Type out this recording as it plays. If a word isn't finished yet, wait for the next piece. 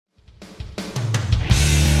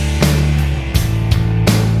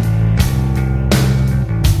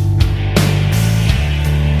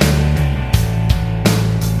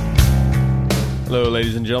Hello,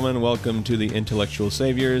 ladies and gentlemen. Welcome to the Intellectual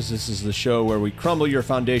Saviors. This is the show where we crumble your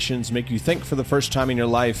foundations, make you think for the first time in your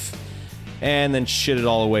life, and then shit it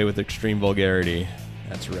all away with extreme vulgarity.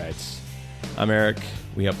 That's right. I'm Eric.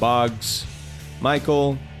 We have Boggs,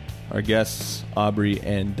 Michael, our guests, Aubrey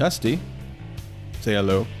and Dusty. Say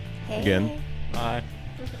hello again. Hi.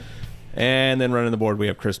 And then running the board, we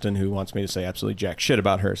have Kristen, who wants me to say absolutely jack shit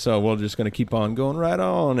about her. So we're just going to keep on going right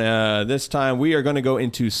on. This time, we are going to go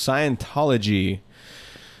into Scientology.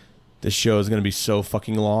 This show is going to be so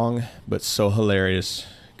fucking long, but so hilarious,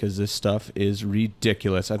 because this stuff is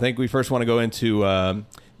ridiculous. I think we first want to go into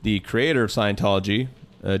the creator of Scientology,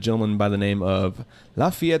 a gentleman by the name of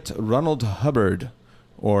Lafayette Ronald Hubbard,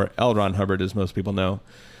 or L. Ron Hubbard, as most people know.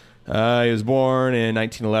 He was born in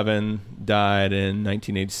 1911, died in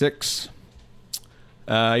 1986.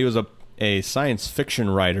 He was a science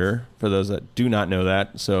fiction writer, for those that do not know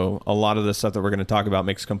that. So a lot of the stuff that we're going to talk about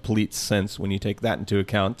makes complete sense when you take that into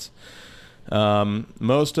account.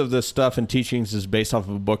 Most of the stuff and teachings is based off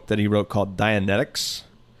of a book that he wrote called Dianetics,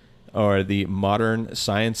 or the Modern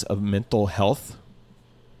Science of Mental Health,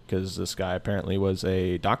 because this guy apparently was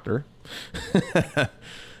a doctor.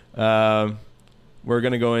 We're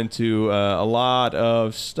going to go into a lot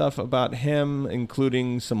of stuff about him,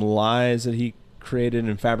 including some lies that he created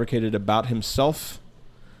and fabricated about himself.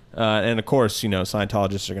 And of course, you know,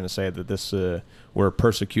 Scientologists are going to say that this we're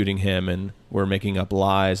persecuting him and we're making up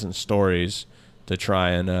lies and stories to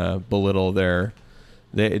try and belittle their...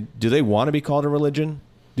 Do they want to be called a religion?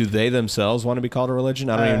 Do they themselves want to be called a religion?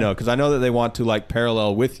 I don't even know, because I know that they want to like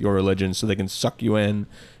parallel with your religion so they can suck you in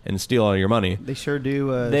and steal all your money. They sure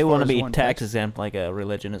do. They want to be tax exempt like a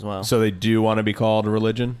religion as well. So they do want to be called a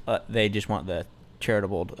religion? They just want the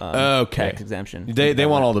charitable tax exemption. They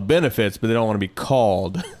want all the benefits, but they don't want to be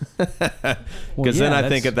called. Because then I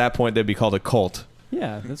think at that point they'd be called a cult.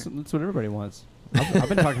 Yeah, that's what everybody wants. I've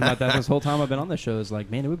been talking about that this whole time I've been on the show. Is like,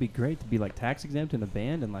 man, it would be great to be like tax exempt in a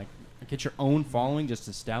band and like get your own following just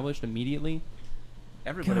established immediately.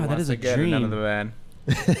 Everybody God, wants to get in under the band.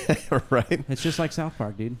 Right? It's just like South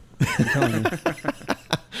Park, dude. I'm telling you.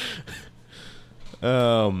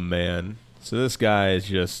 Oh, man. So this guy is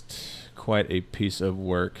just quite a piece of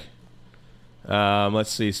work.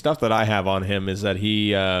 Let's see. Stuff that I have on him is that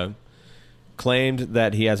he claimed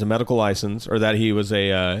that he has a medical license, or that he was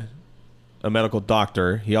a medical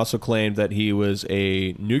doctor. He also claimed that he was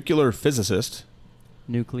a nuclear physicist.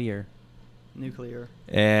 Nuclear.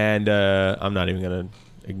 And I'm not even going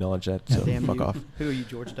to acknowledge that, so fuck off. Who are you,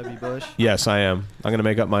 George W. Bush? Yes, I am. I'm going to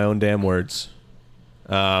make up my own damn words.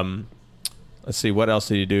 Let's see, what else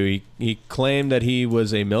did he do? He claimed that he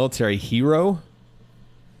was a military hero,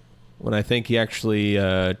 when I think he actually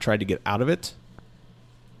tried to get out of it.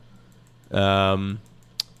 And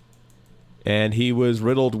he was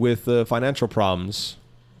riddled with financial problems.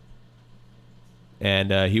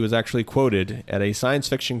 And he was actually quoted at a science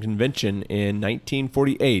fiction convention in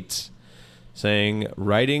 1948 saying,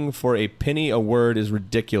 "Writing for a penny a word is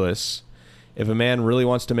ridiculous. If a man really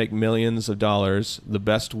wants to make millions of dollars, the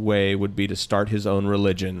best way would be to start his own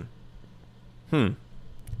religion." Kind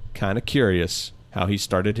of curious how he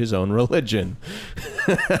started his own religion.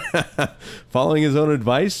 Following his own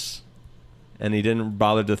advice? And he didn't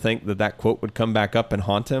bother to think that that quote would come back up and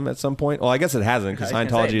haunt him at some point. Well, I guess it hasn't, because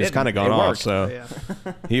Scientology has kind of gone off. So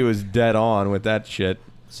he was dead on with that shit.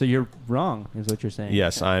 So you're wrong, is what you're saying.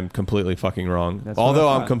 Yes, I'm completely fucking wrong. That's Although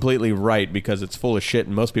I'm completely right, because it's full of shit,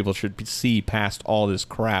 and most people should see past all this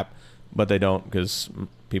crap, but they don't, because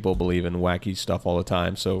people believe in wacky stuff all the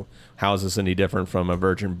time. So how is this any different from a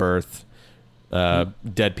virgin birth,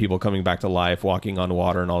 dead people coming back to life, walking on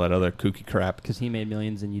water, and all that other kooky crap? Because he made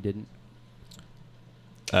millions and you didn't.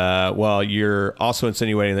 Well, you're also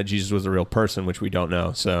insinuating that Jesus was a real person, which we don't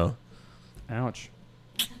know. So, ouch.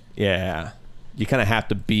 Yeah, you kind of have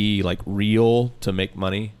to be like real to make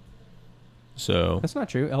money. So that's not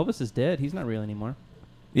true. Elvis is dead. He's not real anymore.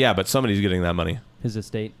 Yeah, but somebody's getting that money. His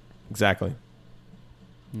estate. Exactly.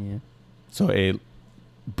 Yeah. So a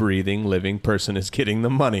breathing, living person is getting the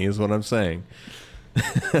money, is what I'm saying.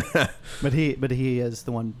 But he is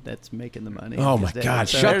the one that's making the money. Oh my God!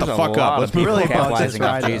 Shut the fuck up. Let's be really capitalizing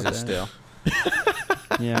on right Jesus still.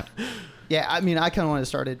 Yeah. Yeah, I mean, I kind of want to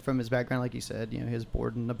start it from his background, like you said. You know, he was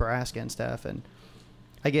born in Nebraska and stuff, and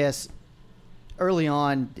I guess early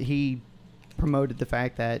on he promoted the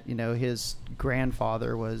fact that, you know, his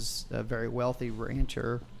grandfather was a very wealthy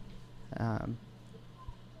rancher, and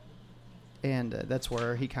that's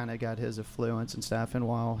where he kind of got his affluence and stuff. And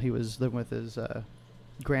while he was living with his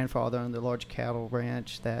grandfather on the large cattle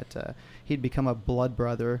ranch, that he'd become a blood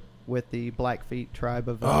brother with the Blackfeet tribe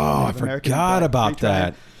of I Native American forgot about Blackfeet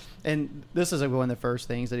tribe. that. And this is like one of the first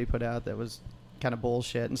things that he put out that was kind of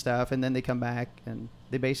bullshit and stuff. And then they come back and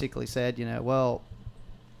they basically said, well,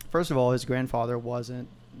 first of all, his grandfather wasn't,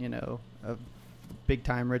 a big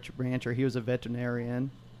time rich rancher. He was a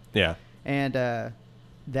veterinarian. Yeah. And the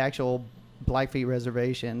actual Blackfeet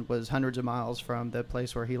Reservation was hundreds of miles from the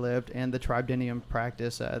place where he lived, and the tribe didn't even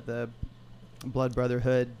practice the blood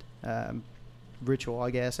brotherhood ritual, I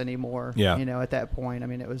guess, anymore. Yeah. At that point, I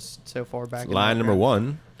mean, it was so far back. Line number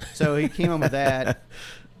one. So he came in with that,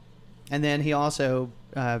 and then he also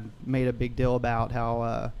made a big deal about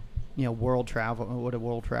how world travel, what a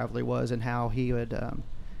world traveler was, and how he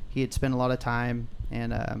had spent a lot of time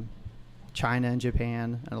in China and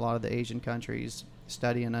Japan and a lot of the Asian countries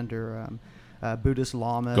studying under Buddhist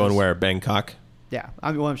lamas. Going where? Bangkok? Yeah.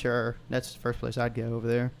 I'm sure that's the first place I'd go over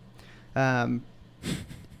there.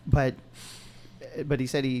 But he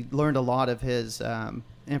said he learned a lot of his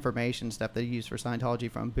information stuff that he used for Scientology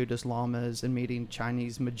from Buddhist lamas and meeting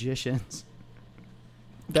Chinese magicians.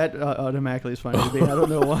 That automatically is funny to me. I don't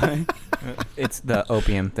know why. It's the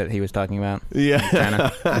opium that he was talking about.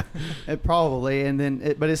 Yeah. Probably. And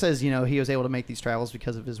then, but it says, he was able to make these travels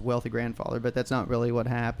because of his wealthy grandfather, but that's not really what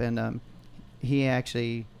happened. He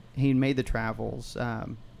made the travels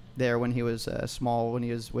there when he was small, when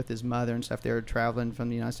he was with his mother and stuff. They were traveling from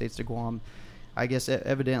the United States to Guam. I guess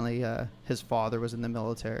evidently his father was in the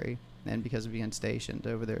military, and because of being stationed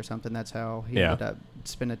over there or something, that's how he ended up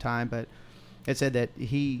spending time. But it said that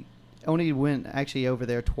he only went actually over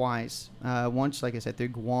there twice. Once, like I said, through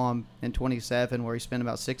Guam in 27, where he spent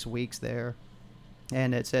about 6 weeks there.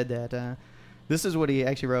 And it said that this is what he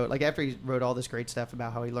actually wrote. Like, after he wrote all this great stuff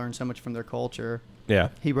about how he learned so much from their culture,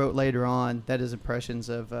 he wrote later on that his impressions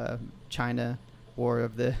of China, or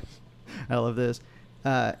of the, I love this,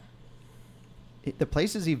 the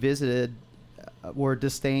places he visited were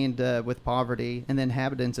disdained with poverty, and the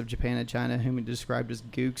inhabitants of Japan and China, whom he described as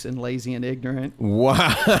gooks and lazy and ignorant. Wow.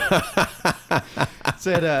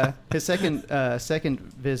 Said his second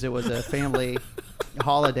visit was a family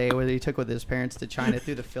holiday where he took with his parents to China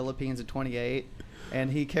through the Philippines in 28,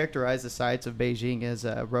 and he characterized the sites of Beijing as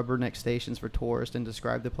rubberneck stations for tourists, and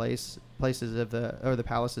described the palaces of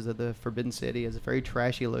the Forbidden City as very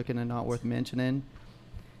trashy looking and not worth mentioning.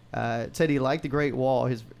 It said he liked the Great Wall.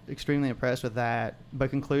 He's extremely impressed with that, but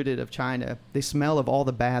concluded of China, they smell of all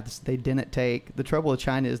the baths they didn't take. The trouble with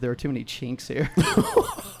China is there are too many chinks here.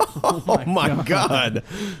 Oh my God.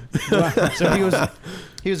 So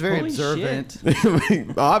he was very observant.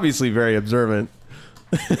 Obviously very observant.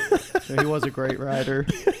 So he was a great writer.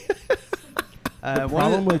 The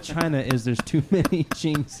problem with China is there's too many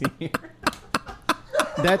chinks here.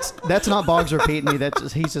 That's not Boggs repeating me.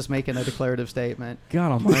 He's just making a declarative statement.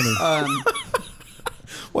 God almighty.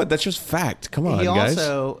 What? That's just fact. Come on, he guys. He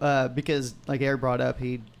also, because like Eric brought up,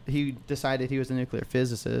 he decided he was a nuclear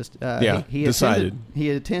physicist. He decided.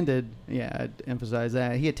 He attended. Yeah, I'd emphasize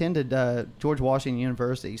that. He attended George Washington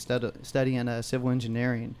University studying civil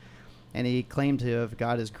engineering, and he claimed to have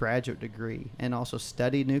got his graduate degree and also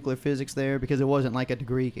studied nuclear physics there, because it wasn't like a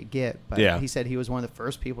degree you could get. But he said he was one of the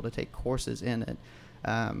first people to take courses in it.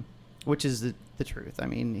 Which is the truth. I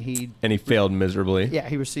mean, he failed miserably. Yeah,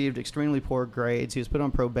 he received extremely poor grades. He was put on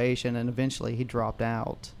probation, and eventually he dropped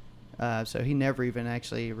out. So he never even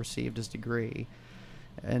actually received his degree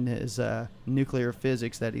in his nuclear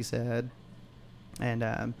physics that he said.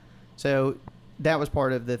 And so that was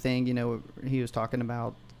part of the thing. He was talking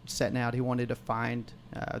about setting out. He wanted to find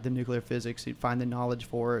the nuclear physics. He'd find the knowledge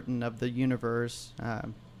for it and of the universe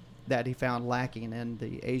that he found lacking in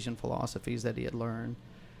the Asian philosophies that he had learned.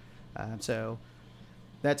 So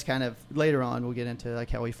that's kind of, later on we'll get into like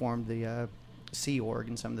how he formed the Sea Org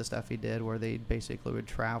and some of the stuff he did, where they basically would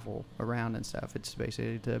travel around and stuff. It's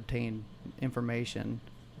basically to obtain information.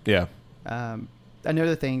 Yeah.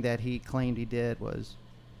 Another thing that he claimed he did was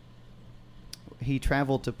he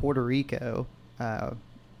traveled to Puerto Rico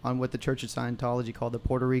on what the Church of Scientology called the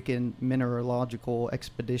Puerto Rican Mineralogical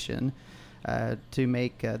Expedition, to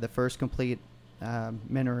make the first complete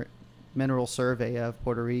mineral survey of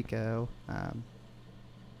Puerto Rico.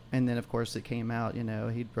 And then, of course, it came out,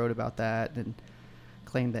 he wrote about that and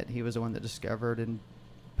claimed that he was the one that discovered and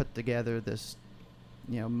put together this,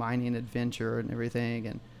 mining adventure and everything.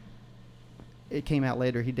 And it came out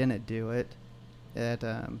later he didn't do it. That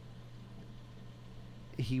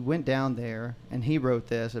he went down there and he wrote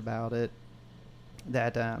this about it,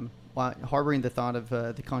 that while harboring the thought of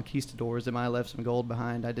the conquistadors that might have left some gold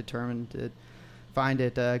behind, I determined to find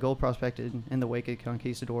it gold prospected in the wake of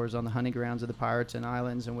conquistadors on the hunting grounds of the pirates and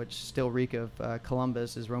islands in which still reek of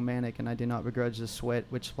Columbus is romantic, and I do not begrudge the sweat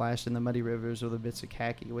which splashed in the muddy rivers or the bits of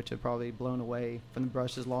khaki which had probably blown away from the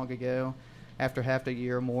brushes long ago. After half a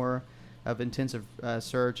year or more of intensive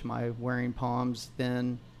search, my wearing palms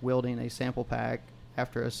then wielding a sample pack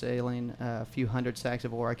after assailing a few hundred sacks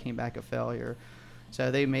of ore, I came back a failure. So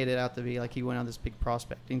they made it out to be like he went on this big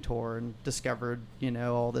prospecting tour and discovered,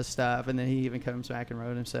 all this stuff. And then he even comes back and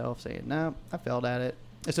wrote himself saying, no, I failed at it.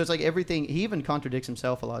 And so it's like everything. He even contradicts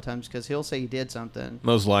himself a lot of times because he'll say he did something.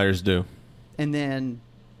 Most liars do. And then,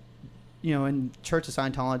 in Church of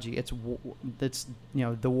Scientology, it's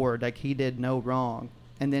the word. Like he did no wrong.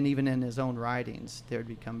 And then even in his own writings, there would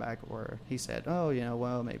be comeback where he said, oh,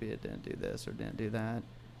 well, maybe it didn't do this or didn't do that.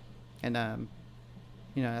 And, I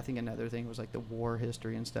think another thing was like the war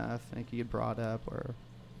history and stuff. I think he had brought up, or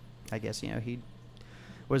I guess, he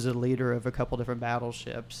was a leader of a couple different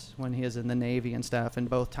battleships when he was in the Navy and stuff. And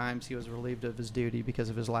both times he was relieved of his duty because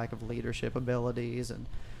of his lack of leadership abilities. And,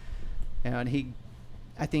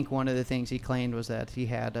 I think one of the things he claimed was that he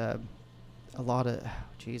had a lot of,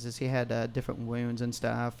 he had different wounds and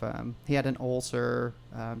stuff. He had an ulcer,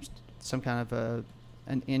 some kind of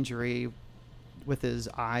an injury with his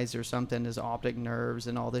eyes or something, his optic nerves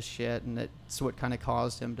and all this shit, and that's what kind of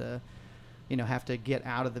caused him to, have to get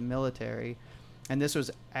out of the military. And this was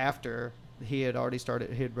after he had already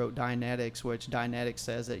wrote Dianetics, which Dianetics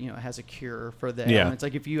says that, it has a cure for the ailments.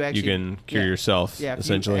 Like if you actually... You can cure yourself,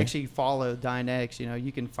 essentially. If you actually follow Dianetics,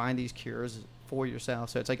 you can find these cures for yourself.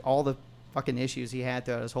 So it's like all the fucking issues he had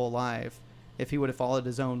throughout his whole life, if he would have followed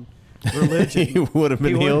his own religion... he would have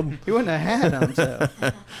been healed? He wouldn't have had them, so...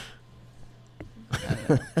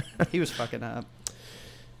 He was fucking up.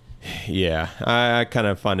 Yeah, I kind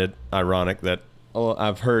of find it ironic that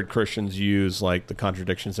I've heard Christians use like the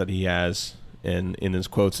contradictions that he has in his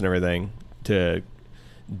quotes and everything to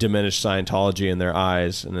diminish Scientology in their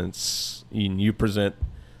eyes, and you present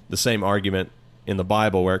the same argument in the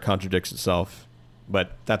Bible where it contradicts itself,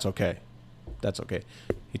 but that's okay. That's okay.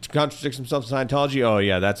 He contradicts himself in Scientology. Oh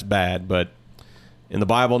yeah, that's bad, but in the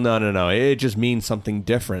Bible, no. It just means something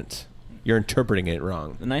different. You're interpreting it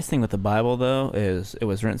wrong. The nice thing with the Bible, though, is it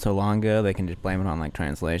was written so long ago, they can just blame it on, like,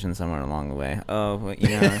 translation somewhere along the way. Oh, well,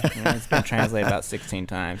 it's been translated about 16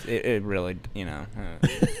 times. It really,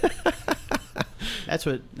 That's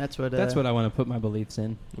what I want to put my beliefs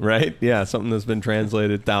in. Right? Yeah, something that's been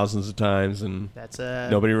translated thousands of times, and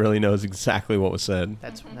nobody really knows exactly what was said.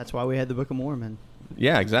 That's why we had the Book of Mormon.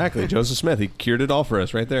 Yeah, exactly. Joseph Smith, he cured it all for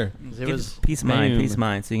us right there. It was peace of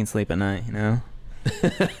mind, so you can sleep at night,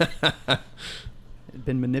 Had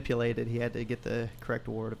been manipulated. He had to get the correct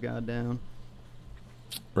word of God down.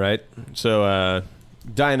 Right. So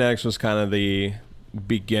Dianetics was kind of the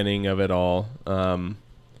beginning of it all. And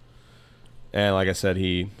like I said,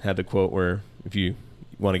 he had the quote where if you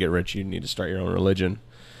want to get rich, you need to start your own religion.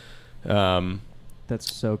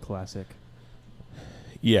 That's so classic.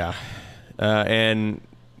 Yeah. And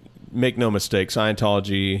make no mistake,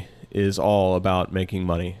 Scientology is all about making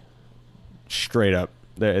money. Straight up.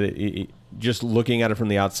 Just looking at it from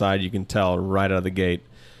the outside, you can tell right out of the gate,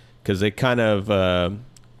 because they kind of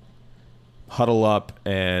huddle up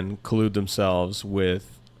and collude themselves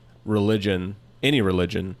with religion, any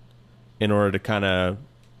religion, in order to kind of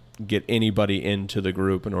get anybody into the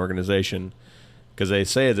group and organization, because they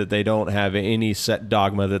say that they don't have any set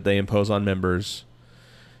dogma that they impose on members,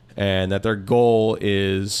 and that their goal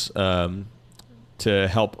is to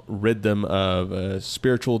help rid them of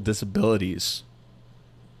spiritual disabilities.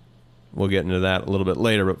 We'll get into that a little bit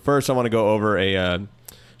later, but first I want to go over it's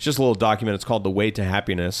just a little document. It's called The Way to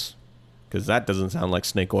Happiness, because that doesn't sound like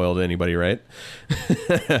snake oil to anybody, right?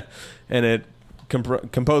 And it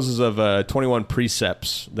composes of 21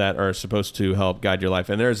 precepts that are supposed to help guide your life.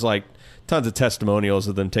 And there's like tons of testimonials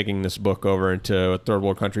of them taking this book over into third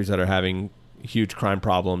world countries that are having huge crime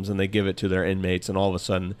problems, and they give it to their inmates, and all of a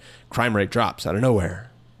sudden crime rate drops out of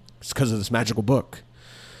nowhere. It's because of this magical book.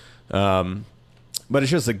 But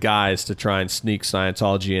it's just a guise to try and sneak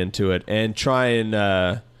Scientology into it, and try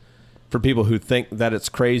and for people who think that it's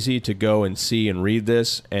crazy to go and see and read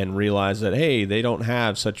this and realize that, hey, they don't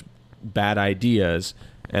have such bad ideas.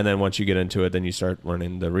 And then once you get into it, then you start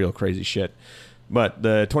learning the real crazy shit. But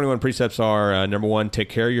the 21 precepts are, number 1, take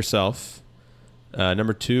care of yourself.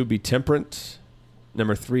 Number 2, be temperate.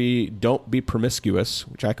 Number 3, don't be promiscuous,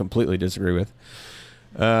 which I completely disagree with.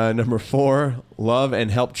 Number 4, love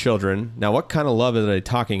and help children. Now, what kind of love are they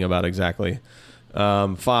talking about exactly?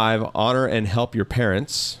 5, honor and help your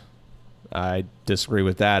parents. I disagree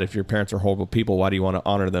with that. If your parents are horrible people, why do you want to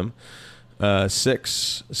honor them?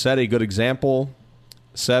 6, set a good example.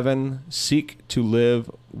 7, seek to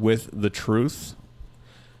live with the truth.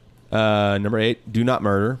 Number 8, do not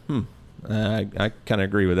murder. I kind of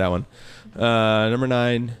agree with that one. Number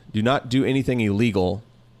 9, do not do anything illegal.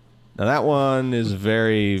 Now that one is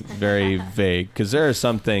very, very vague because there are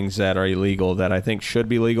some things that are illegal that I think should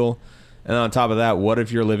be legal. And on top of that, what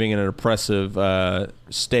if you're living in an oppressive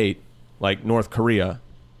state like North Korea?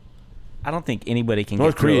 I don't think anybody can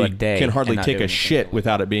North get through Korea a day can hardly and not take do a anything shit illegal.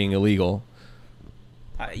 without it being illegal.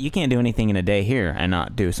 You can't do anything in a day here and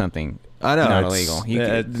not do something I know, not it's-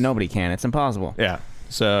 illegal. Nobody can. It's impossible. Yeah.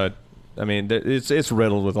 So, I mean, it's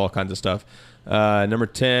riddled with all kinds of stuff. Number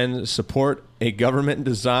 10, support a government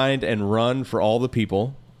designed and run for all the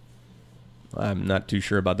people. I'm not too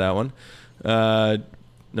sure about that one.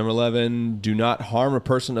 Number 11, do not harm a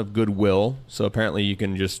person of goodwill. So apparently you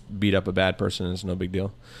can just beat up a bad person. It's no big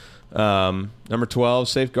deal. Number 12,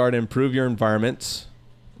 safeguard and improve your environment.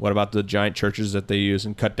 What about the giant churches that they use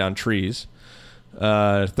and cut down trees?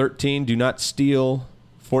 13, do not steal.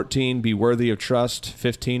 14, be worthy of trust.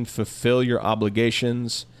 15, fulfill your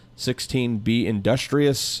obligations. 16, be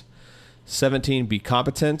industrious. 17, be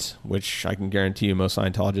competent, which I can guarantee you most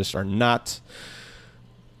Scientologists are not.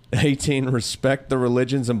 18, respect the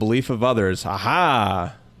religions and belief of others.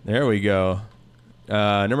 Aha! There we go.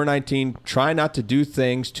 Number 19, try not to do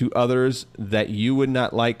things to others that you would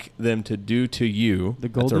not like them to do to you. The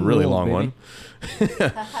That's a golden really rule, long baby.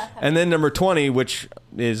 one. And then number 20, which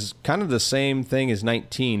is kind of the same thing as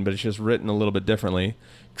 19, but it's just written a little bit differently.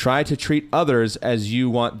 Try to treat others as you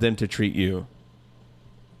want them to treat you.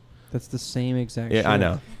 That's the same exact Yeah, shit. I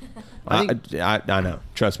know. I I know.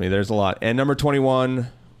 Trust me, there's a lot. And number 21,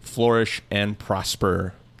 flourish and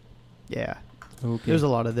prosper. Yeah. Okay. There's a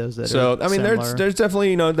lot of those that So, are I mean, similar. there's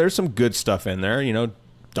definitely, there's some good stuff in there.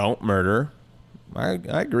 Don't murder. I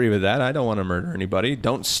agree with that. I don't want to murder anybody.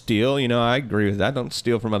 Don't steal. I agree with that. Don't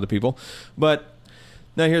steal from other people. But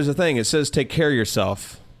now here's the thing. It says take care of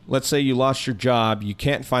yourself. Let's say you lost your job. You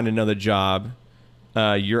can't find another job.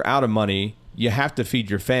 You're out of money. You have to feed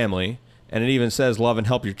your family. And it even says love and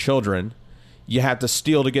help your children. You have to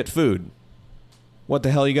steal to get food. What the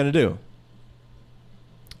hell are you going to do?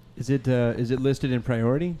 Is it listed in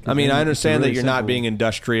priority? 'Cause I mean, then I it's understand that really you're not simple. being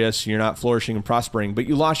industrious, you're not flourishing and prospering, but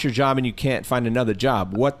you lost your job and you can't find another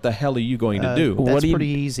job. What the hell are you going to do? That's What do you- pretty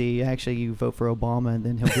easy. Actually, you vote for Obama, and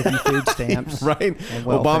then he'll give you food stamps. Right? and Obama's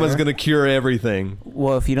welfare. going to cure everything.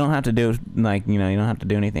 Well, if you don't have to do you don't have to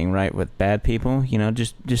do anything right with bad people,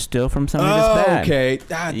 just steal from somebody that's bad.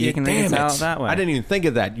 Okay. You can damn reconcile it. it that way. I didn't even think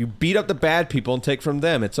of that. You beat up the bad people and take from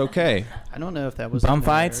them. It's okay. I don't know if that was Bum in there.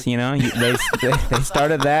 fights, they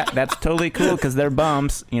started that. That's totally cool because they're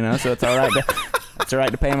bums, so it's all right. It's all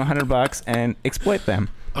right to pay them $100 and exploit them.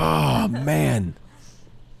 Oh, man.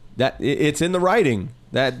 It's in the writing.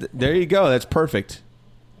 There you go. That's perfect.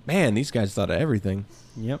 Man, these guys thought of everything.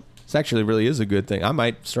 Yep. This actually really is a good thing. I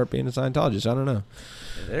might start being a Scientologist. I don't know.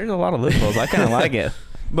 There's a lot of loopholes. I kind of like it.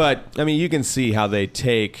 But, I mean, you can see how they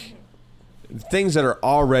take things that are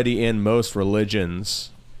already in most religions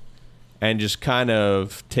and just kind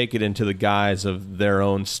of take it into the guise of their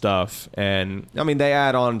own stuff. And, I mean, they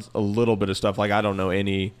add on a little bit of stuff. Like, I don't know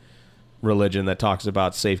any religion that talks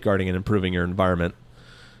about safeguarding and improving your environment.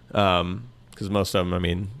 Because most of them, I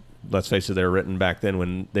mean, let's face it, they were written back then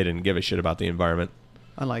when they didn't give a shit about the environment.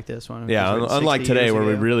 Unlike this one. Yeah, It was written unlike 60 today years where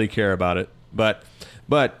we ago. really care about it. But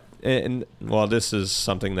this is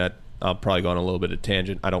something that I'll probably go on a little bit of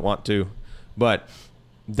tangent. I don't want to, but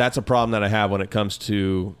that's a problem that I have when it comes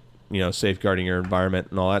to, safeguarding your environment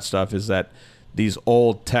and all that stuff, is that these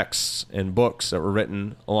old texts and books that were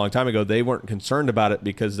written a long time ago, they weren't concerned about it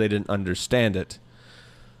because they didn't understand it.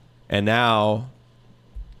 And now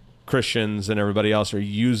Christians and everybody else are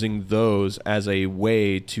using those as a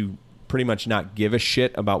way to pretty much not give a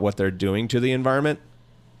shit about what they're doing to the environment.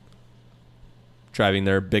 Driving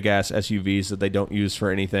their big ass SUVs that they don't use for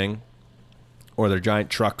anything, or their giant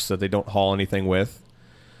trucks that they don't haul anything with.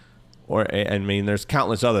 Or, I mean, there's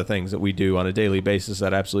countless other things that we do on a daily basis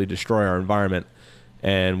that absolutely destroy our environment.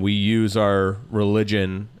 And we use our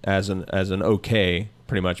religion as an okay,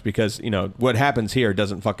 pretty much, because, what happens here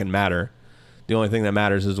doesn't fucking matter. The only thing that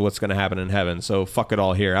matters is what's going to happen in heaven. So fuck it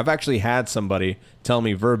all here. I've actually had somebody tell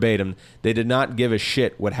me verbatim they did not give a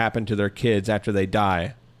shit what happened to their kids after they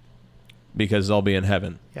die because they'll be in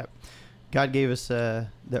heaven. Yep. God gave us the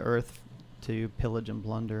earth to pillage and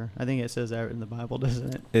plunder. I think it says that in the Bible,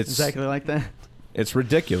 doesn't it? It's exactly like that. It's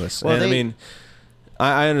ridiculous. Well, And I mean,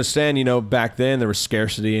 I understand, back then there was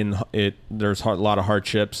scarcity and there's a lot of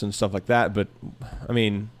hardships and stuff like that. But, I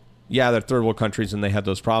mean, yeah, they're third world countries and they had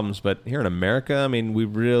those problems. But here in America, I mean, we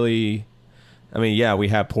really I mean, yeah, we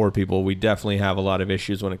have poor people. We definitely have a lot of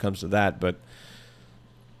issues when it comes to that. But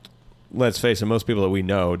let's face it, most people that we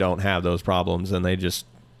know don't have those problems, and they just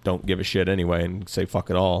don't give a shit anyway and say fuck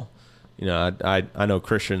it all. You know, I know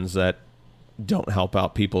Christians that don't help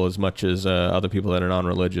out people as much as other people that are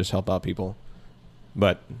non-religious help out people.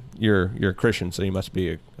 But you're a Christian, so you must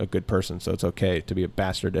be a good person. So it's okay to be a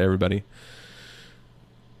bastard to everybody.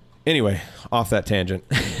 Anyway, off that tangent.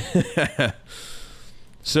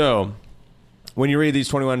 So when you read these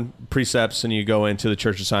 21 precepts and you go into the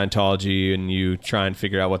Church of Scientology and you try and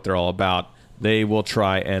figure out what they're all about, they will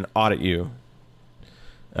try and audit you.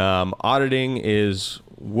 Auditing is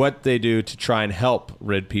what they do to try and help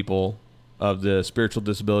rid people of the spiritual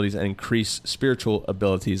disabilities and increase spiritual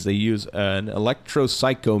abilities. They use an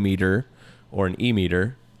electropsychometer or an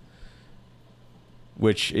e-meter,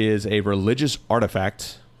 which is a religious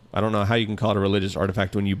artifact. I don't know how you can call it a religious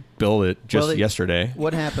artifact when you build it yesterday.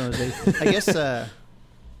 What happened was I guess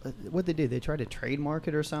what they did, they tried to trademark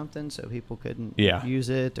it or something so people couldn't use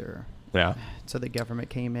it, or so the government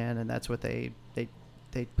came in, and that's what they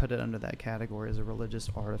put it under that category as a religious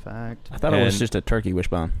artifact. I thought it was just a turkey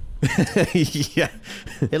wishbone. Yeah.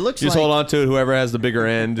 It looks just like, hold on to it. Whoever has the bigger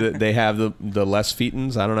end, they have the less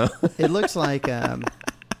Thetans. I don't know. It looks like a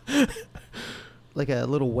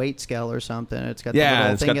little weight scale or something. It's got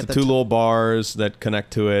it's got the two little bars that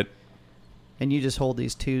connect to it. And you just hold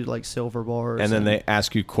these two like silver bars. And then they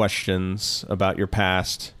ask you questions about your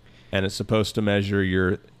past, and it's supposed to measure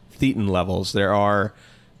your Thetan levels. There are,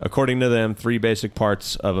 according to them, 3 basic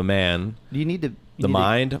parts of a man. You need to... The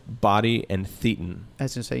mind, body, and Thetan. I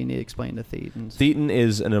was going to say, you need to explain the Thetans. Thetan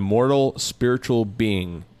is an immortal spiritual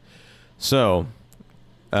being. So,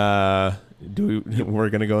 we're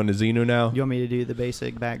going to go into Xenu now? You want me to do the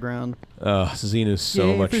basic background? Xenu's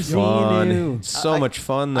so much fun. So much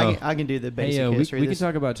fun, though. I can do the basic Hey, history. we can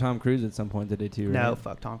talk about Tom Cruise at some point today, too, right? No,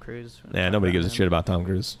 fuck Tom Cruise. Yeah, nobody gives a shit about Tom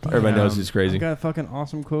Cruise. Everybody knows he's crazy. I got fucking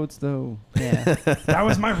awesome quotes, though. Yeah. That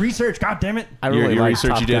was my research, God damn it. I really your like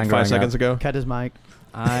research Top you Gun did 5 growing seconds up. ago? Cut his mic.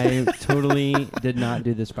 I totally did not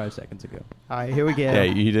do this 5 seconds ago. All right, here we go. Yeah,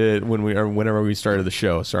 you did it whenever we started the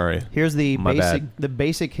show. Sorry. Here's the My bad.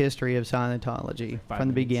 basic history of Scientology 5 from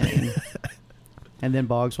the minutes. beginning. And then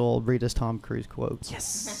Boggs will read us Tom Cruise quotes.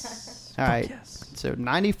 Yes. All right. Yes. So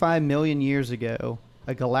 95 million years ago,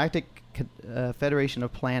 a galactic federation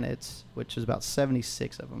of planets, which is about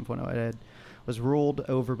 76 of them, from what I had, was ruled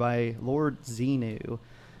over by Lord Xenu.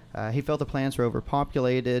 He felt the planets were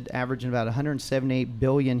overpopulated, averaging about 178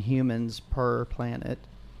 billion humans per planet.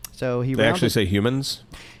 So he They actually say humans?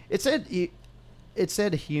 It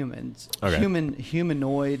said humans. Okay.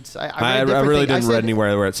 Humanoids. I really didn't read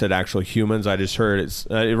anywhere where it said actual humans. I just heard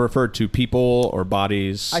it referred to people or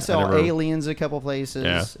bodies. I saw aliens a couple places,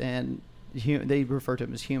 Yeah. and they refer to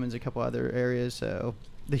them as humans a couple other areas. So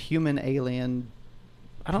the human alien.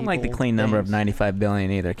 I don't like the people, clean number of things. 95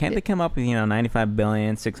 billion either. Can't they come up with 95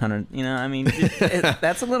 billion 600? I mean,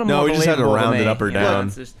 that's a little more. No, we just had to believable round me, it up or you know? down.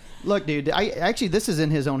 It's just- Look, dude. This is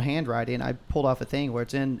in his own handwriting. I pulled off a thing where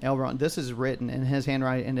it's in Elrond. This is written in his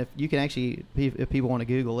handwriting, and if you can actually, if people want to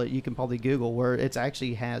Google it, you can probably Google where it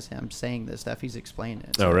actually has him saying this stuff. He's explaining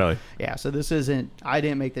it. So, Oh, really? Yeah. So this isn't. I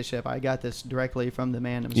didn't make this shit up. I got this directly from the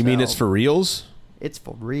man himself. You mean it's for reals? It's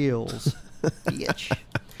for reals, bitch.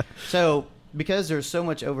 So because there's so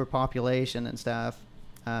much overpopulation and stuff,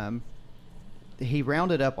 he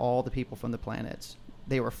rounded up all the people from the planets.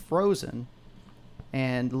 They were frozen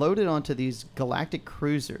and loaded onto these galactic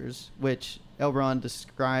cruisers, which Elrond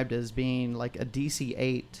described as being like a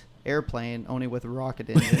DC-8 airplane, only with rocket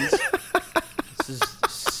engines. This is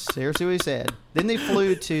seriously what he said. Then they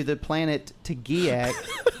flew to the planet Tegiak,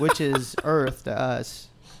 which is Earth to us.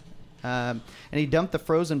 And he dumped the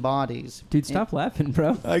frozen bodies. Dude, stop laughing,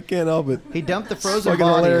 bro. I can't help it. He dumped the frozen Fucking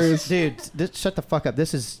bodies. hilarious. Dude, shut the fuck up.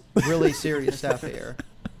 This is really serious stuff here.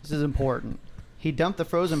 This is important. He dumped the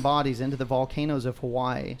frozen bodies into the volcanoes of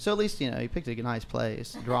Hawaii. So at least, he picked a nice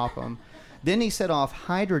place to drop them. Then he set off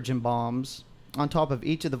hydrogen bombs on top of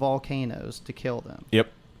each of the volcanoes to kill them.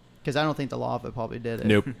 Yep. Because I don't think the lava probably did it.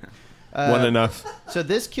 Nope. Wasn't enough. So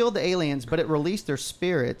this killed the aliens, but it released their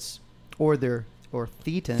spirits or Thetans,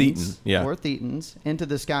 Thetan, yeah. or Thetans into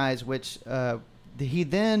the skies, which he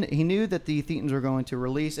knew that the Thetans were going to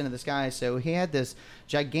release into the sky. So he had this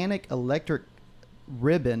gigantic electric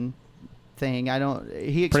ribbon thing.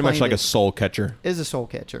 He Pretty much like a soul catcher. Is a soul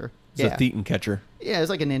catcher. It's a Thetan catcher. Yeah, it's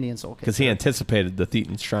like an Indian soul catcher. Because he anticipated the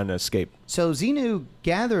Thetans trying to escape. So Xenu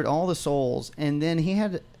gathered all the souls, and then he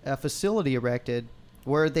had a facility erected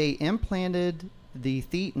where they implanted the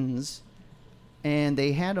Thetans, and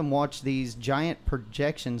they had them watch these giant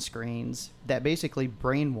projection screens that basically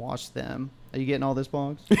brainwashed them Are you getting all this,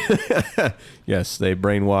 Boggs? Yes, they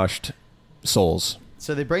brainwashed souls.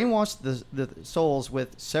 So they brainwashed the souls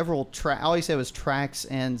with several all he said was tracks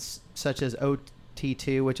and such as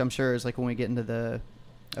OT2, which I'm sure is like when we get into the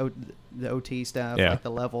OT stuff, like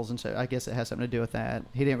the levels and so. I guess it has something to do with that.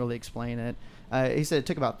 He didn't really explain it. He said it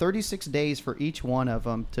took about 36 days for each one of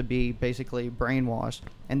them to be basically brainwashed,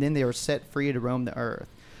 and then they were set free to roam the earth.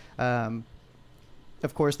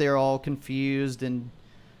 Of course, they're all confused and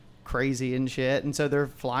crazy and shit, and so they're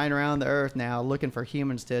flying around the earth now looking for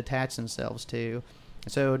humans to attach themselves to.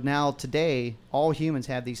 So now today, all humans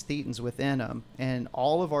have these Thetans within them, and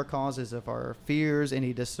all of our causes of our fears,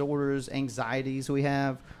 any disorders, anxieties we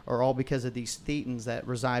have, are all because of these Thetans that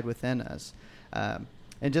reside within us.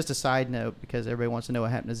 And just a side note, because everybody wants to know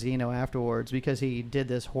what happened to Zeno afterwards, because he did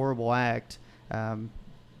this horrible act,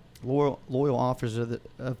 loyal officers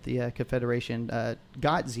of the Confederation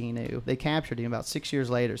got Zeno. They captured him about 6 years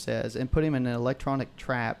later, says, and put him in an electronic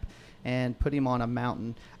trap and put him on a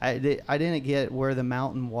mountain. I didn't get where the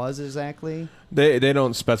mountain was exactly. They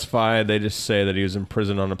don't specify. They just say that he was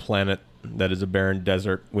imprisoned on a planet that is a barren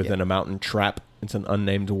desert within a mountain trap. It's an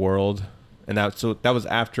unnamed world. And that was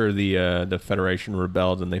after the Federation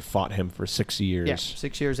rebelled and they fought him for 6 years. Yeah,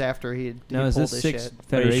 6 years after he is pulled this this 6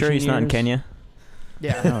 shit. Are you sure he's not in years? Kenya?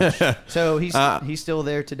 Yeah. So he's still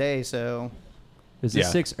there today. So Is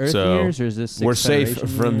this 6 Earth so years or is this 6 we're safe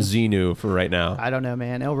Federation from years? Xenu for right now. I don't know,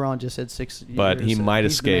 man. Elron just said 6 years. But he might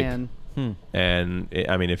He's the escape. man. And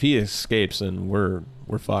I mean, if he escapes, then we're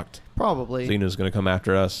fucked. Probably. Xenu's going to come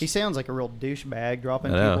after us. He sounds like a real douchebag,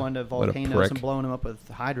 dropping I know. people into What a volcanoes prick. and blowing them up with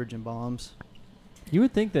hydrogen bombs. You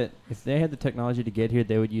would think that if they had the technology to get here,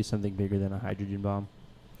 they would use something bigger than a hydrogen bomb.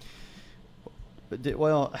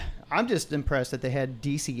 Well, I'm just impressed that they had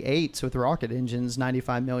DC-8s with rocket engines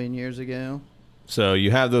 95 million years ago. So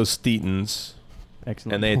you have those Thetans,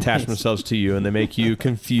 Excellent. and they attach points. themselves to you, and they make you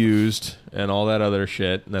confused and all that other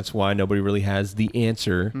shit. And that's why nobody really has the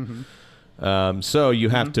answer. So you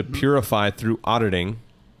have to purify through auditing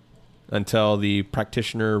until the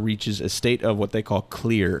practitioner reaches a state of what they call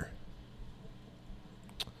clear.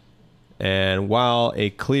 And while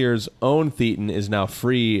a clear's own Thetan is now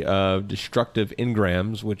free of destructive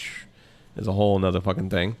engrams, which is a whole nother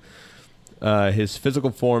fucking thing, his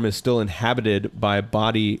physical form is still inhabited by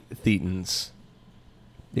body Thetans.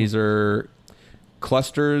 These are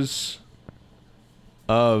clusters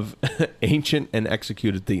of ancient and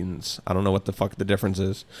executed Thetans. I don't know what the fuck the difference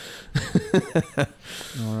is.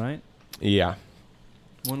 All right. Yeah.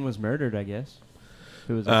 One was murdered, I guess.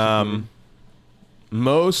 Who was executed?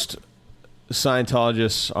 Most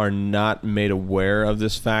Scientologists are not made aware of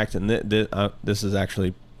this fact, and this is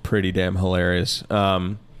actually pretty damn hilarious,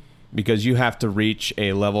 because you have to reach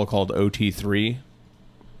a level called OT3,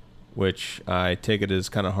 which I take it is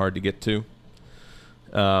kind of hard to get to.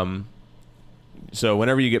 So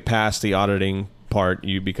whenever you get past the auditing part,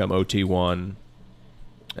 you become OT1,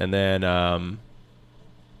 and then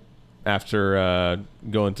after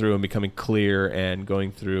going through and becoming clear and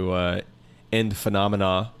going through end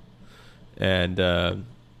phenomena and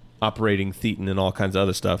operating Thetan and all kinds of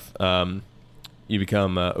other stuff, you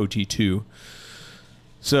become OT2.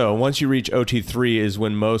 So once you reach OT3 is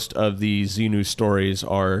when most of the Xenu stories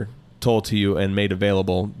are told to you and made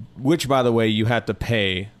available, which, by the way, you have to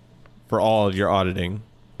pay for all of your auditing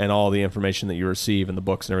and all the information that you receive in the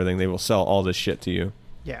books and everything. They will sell all this shit to you.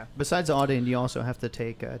 Yeah. Besides auditing, you also have to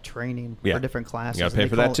take training Yeah. for different classes. You got to pay They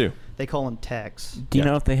for that call- too. They call them techs. Do you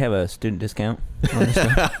know if they have a student discount on this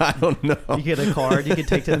stuff? I don't know. You get a card you can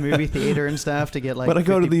take to the movie theater and stuff to get like. But I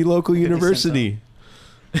go to 50 the local 50 cents university.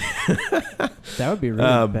 That would be really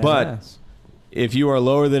but badass. If you are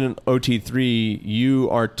lower than an OT3, you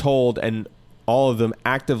are told, and all of them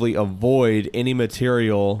actively avoid any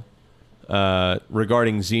material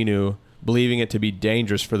regarding Xenu, believing it to be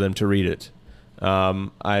dangerous for them to read it.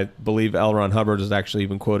 I believe L. Ron Hubbard is actually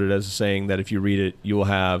even quoted as saying that if you read it, you will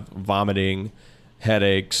have vomiting,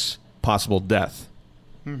 headaches, possible death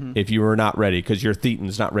if you are not ready, because your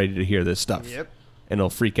Thetan's not ready to hear this stuff. Yep. And it'll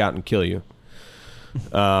freak out and kill you.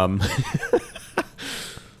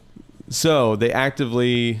 So they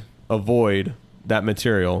actively avoid that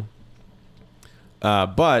material.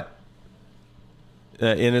 But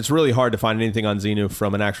and it's really hard to find anything on Xenu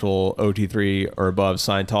from an actual OT3 or above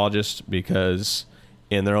Scientologist, because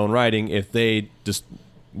in their own writing, if they just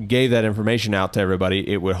gave that information out to everybody,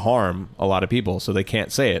 it would harm a lot of people, so they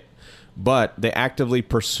can't say it. But they actively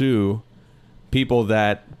pursue people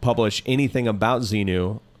that publish anything about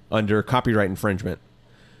Xenu under copyright infringement.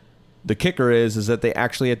 The kicker is that they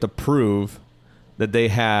actually have to prove that they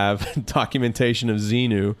have documentation of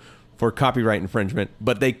Xenu for copyright infringement,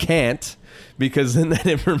 but they can't because then that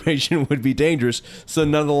information would be dangerous, so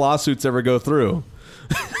none of the lawsuits ever go through.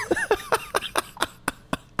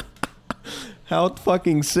 How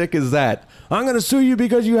fucking sick is that? I'm going to sue you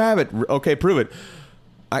because you have it. Okay, prove it.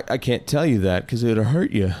 I can't tell you that because it'll hurt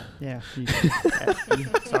you. Yeah.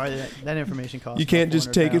 Sorry, that information costs. You can't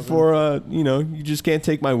just take it for, you just can't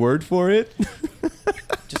take my word for it.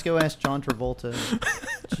 Just go ask John Travolta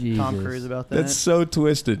and Tom Cruise about that. That's so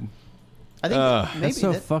twisted. I think maybe that's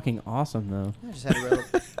so fucking awesome, though. I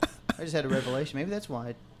just had a revelation. Maybe that's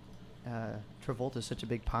why Travolta's such a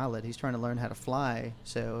big pilot. He's trying to learn how to fly.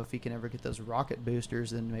 So if he can ever get those rocket boosters,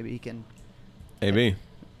 then maybe he can. Maybe.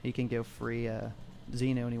 He can go free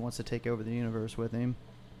Xeno, and he wants to take over the universe with him.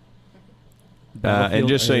 And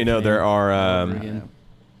just so you know, there are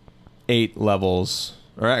 8 levels.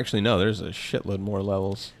 Or actually, no, there's a shitload more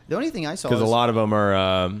levels. The only thing I saw because a lot of them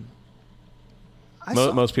are.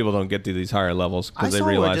 Most people don't get to these higher levels because they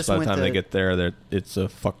realize by the time they get there that it's a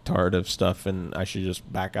fucktard of stuff, and I should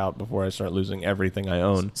just back out before I start losing everything I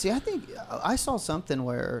own. See, I think I saw something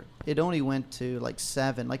where it only went to like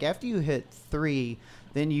 7. Like after you hit 3,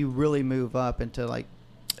 then you really move up into like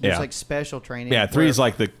there's like special training. Yeah, 3 is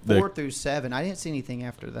like the 4 through 7. I didn't see anything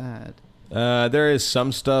after that. There is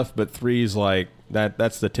some stuff, but 3 is like that.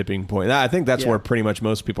 That's the tipping point. I think that's where pretty much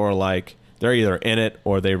most people are like they're either in it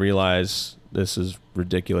or they realize this is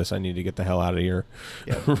ridiculous. I need to get the hell out of here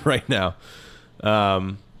right now.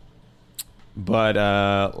 But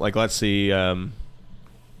like, let's see,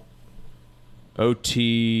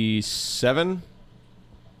 OT 7.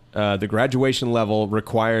 The graduation level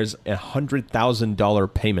requires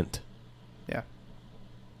 $100,000 payment. Yeah.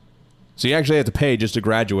 So you actually have to pay just to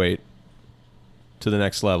graduate to the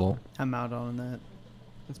next level. I'm out on that.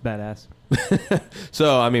 That's badass.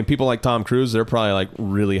 So, I mean, people like Tom Cruise, they're probably like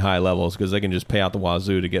really high levels because they can just pay out the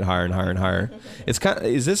wazoo to get higher and higher and higher. It's kind of,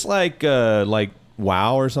 is this like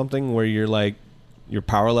WoW or something where you're like, you're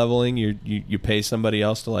power leveling, you pay somebody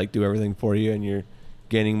else to like do everything for you and you're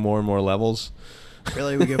gaining more and more levels?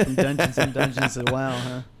 Really, we go from dungeons and dungeons to WoW,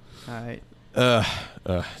 huh? All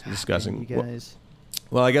right. Disgusting. You guys.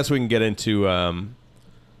 Well, I guess we can get into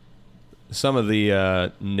some of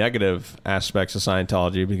the negative aspects of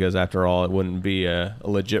Scientology because, after all, it wouldn't be a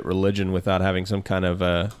legit religion without having some kind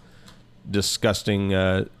of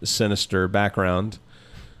disgusting, sinister background.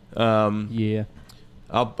 Yeah.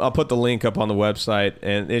 I'll put the link up on the website,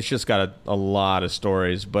 and it's just got a lot of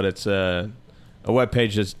stories, but it's a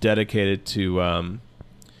webpage that's dedicated to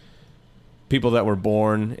people that were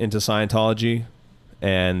born into Scientology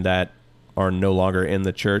and that are no longer in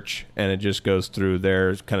the church, and it just goes through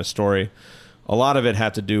their kind of story. A lot of it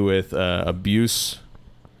had to do with abuse.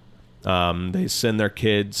 They send their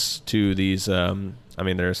kids to these,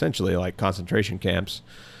 they're essentially like concentration camps,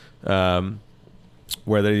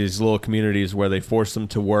 where there are these little communities where they force them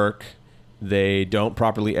to work. They don't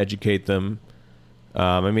properly educate them.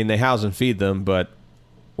 They house and feed them, but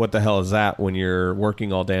what the hell is that when you're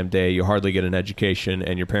working all damn day, you hardly get an education,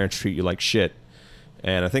 and your parents treat you like shit?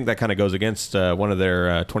 And I think that kind of goes against one of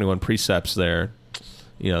their 21 precepts there,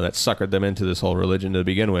 that suckered them into this whole religion to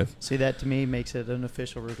begin with. See, that to me makes it an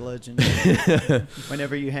official religion.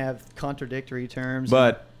 Whenever you have contradictory terms.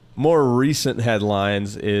 But more recent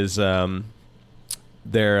headlines is their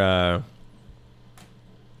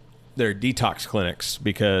detox clinics,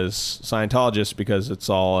 because Scientologists, because it's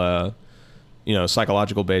all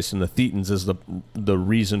psychological based, and the Thetans is the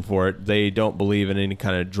reason for it. They don't believe in any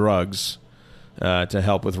kind of drugs to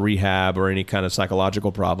help with rehab or any kind of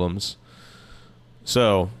psychological problems.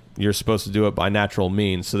 So you're supposed to do it by natural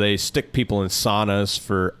means. So they stick people in saunas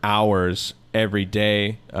for hours every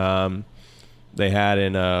day. They had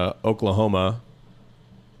in Oklahoma,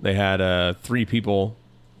 they had 3 people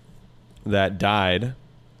that died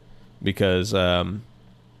because of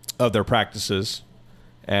their practices.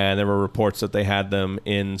 And there were reports that they had them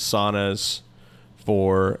in saunas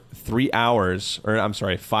for 5 hours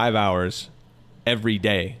every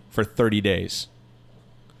day for 30 days.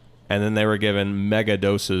 And then they were given mega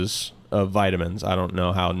doses of vitamins. I don't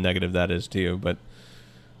know how negative that is to you, but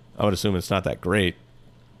I would assume it's not that great.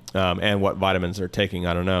 And what vitamins they're taking,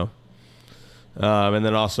 I don't know. And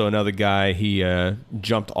then also another guy, he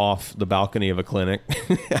jumped off the balcony of a clinic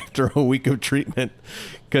after a week of treatment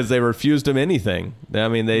because they refused him anything.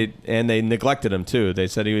 They neglected him too. They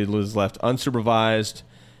said he was left unsupervised,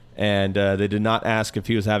 and they did not ask if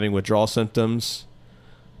he was having withdrawal symptoms.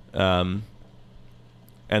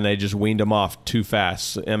 And they just weaned him off too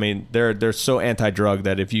fast. They're so anti-drug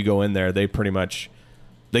that if you go in there, they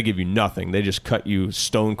give you nothing. They just cut you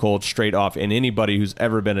stone cold straight off. And anybody who's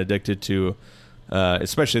ever been addicted to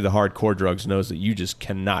especially the hardcore drugs, knows that you just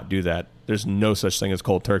cannot do that. There's no such thing as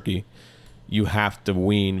cold turkey. You have to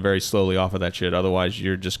wean very slowly off of that shit. Otherwise,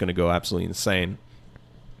 you're just going to go absolutely insane.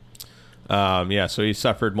 So he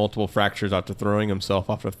suffered multiple fractures after throwing himself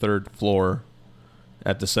off the 3rd floor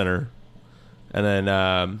at the center. And then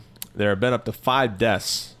there have been up to 5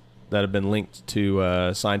 deaths that have been linked to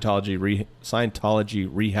Scientology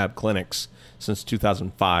rehab clinics since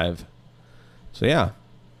 2005. So, yeah.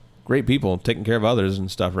 Great people taking care of others and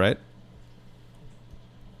stuff, right?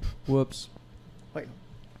 Whoops. Wait,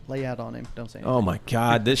 lay out on him. Don't say anything. Oh my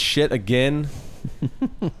God, this shit again.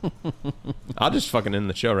 I'll just fucking end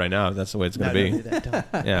the show right now if that's the way it's going to be. Don't do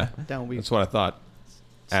that. Don't. Yeah, Don't. that's what I thought.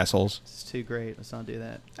 Assholes. It's too great. Let's not do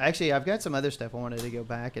that. Actually, I've got some other stuff I wanted to go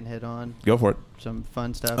back and hit on. Go for it. Some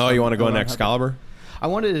fun stuff. Oh, you want to go on into Excalibur? I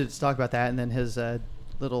wanted to talk about that and then his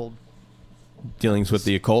little... Dealings with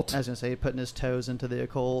the occult? I was going to say, putting his toes into the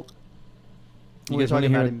occult. You We were guys wanna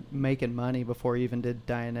talking about hear- him making money before he even did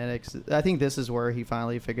Dianetics. I think this is where he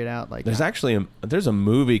finally figured out, like... There's actually there's a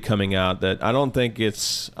movie coming out that I don't think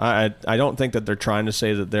it's... I don't think that they're trying to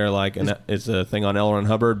say that they're like... it's a thing on L. Ron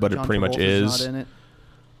Hubbard, but John it pretty much Travolta's is. not in it.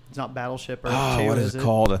 It's not Battleship Earth Oh, 2, what is it? it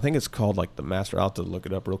called? I think it's called like The Master. I'll have to look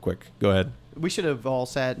it up real quick. Go ahead. We should have all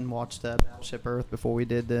sat and watched Battleship Earth before we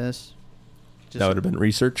did this. That would have been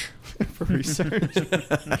research. for research.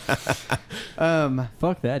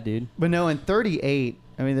 Fuck that, dude. But no, in 38,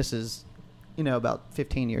 I mean, this is, about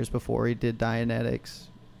 15 years before he did Dianetics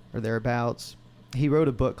or thereabouts. He wrote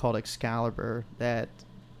a book called Excalibur that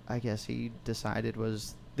I guess he decided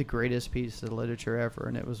was the greatest piece of literature ever,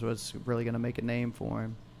 and it was what's really going to make a name for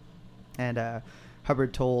him. And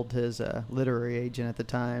Hubbard told his literary agent at the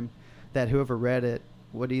time that whoever read it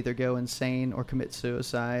would either go insane or commit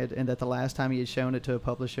suicide, and that the last time he had shown it to a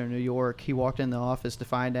publisher in New York, he walked in the office to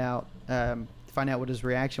find out what his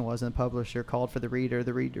reaction was, and the publisher called for the reader.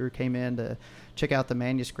 The reader came in to check out the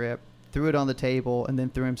manuscript, threw it on the table, and then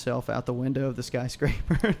threw himself out the window of the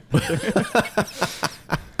skyscraper.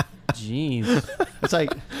 Jeez. It's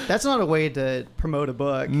like, that's not a way to promote a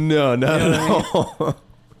book. No, not You know at what all.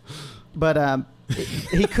 But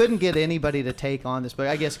he couldn't get anybody to take on this book,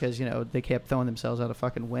 I guess because, they kept throwing themselves out of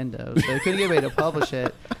fucking windows. So he couldn't get anybody to publish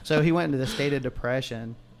it. So he went into the state of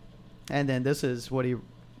depression. And then this is what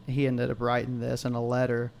he ended up writing this in a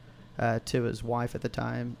letter to his wife at the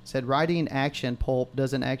time. It said, writing action pulp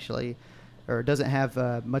doesn't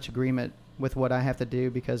have much agreement with what I have to do,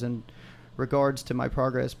 because in regards to my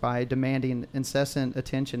progress by demanding incessant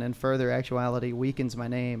attention and further actuality weakens my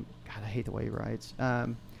name. God, I hate the way he writes.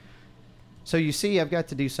 So you see, I've got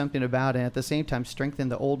to do something about it, and at the same time strengthen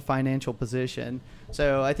the old financial position.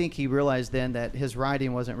 So I think he realized then that his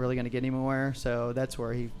writing wasn't really going to get anywhere. So that's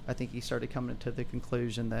where I think he started coming to the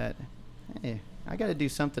conclusion that, hey, I got to do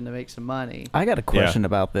something to make some money. I got a question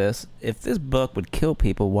about this. If this book would kill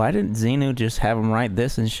people, why didn't Xenu just have him write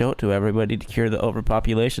this and show it to everybody to cure the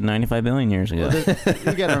overpopulation 95 billion years ago?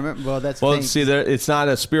 You got to remember. Well, that's the Well, thing. see, it's not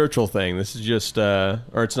a spiritual thing. This is just, or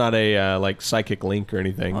it's not a like psychic link or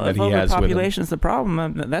anything Well, that if he has with him. overpopulation's the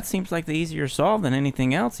problem, that seems like the easier solve than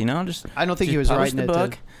anything else. Just I don't think just he was publish writing the it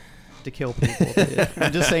book. to kill people. Dude.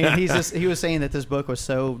 I'm just saying he was saying that this book was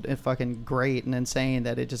so fucking great and insane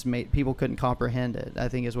that it just made people couldn't comprehend it. I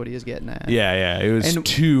think is what he was getting at. Yeah, it was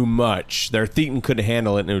too much. Their Thetan couldn't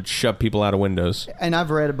handle it, and it would shove people out of windows. And I've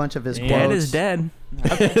read a bunch of his quotes. Dead is dead.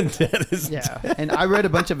 Yeah, and I read a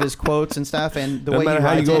bunch of his quotes and stuff, and the Doesn't way matter he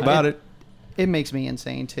how you writes go about it. it makes me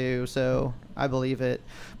insane too. So I believe it.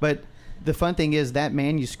 But the fun thing is that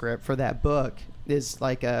manuscript for that book is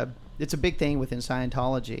like it's a big thing within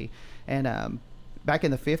Scientology. And back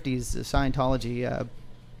in the 50s, Scientology,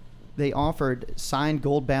 they offered signed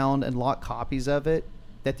gold-bound and locked copies of it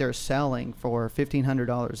that they're selling for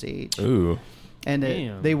 $1,500 each. Ooh. And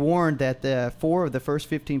Damn. they warned that 4 of the first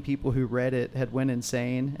 15 people who read it had went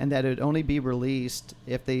insane, and that it would only be released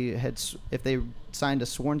if they signed a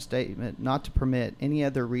sworn statement not to permit any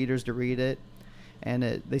other readers to read it. And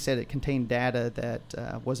they said it contained data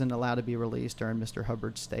that wasn't allowed to be released during Mr.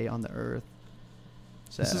 Hubbard's stay on the Earth.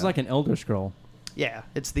 So, This is like an Elder Scroll. yeah,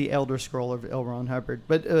 it's the Elder Scroll of L. Ron Hubbard.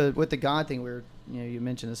 But with the God thing, you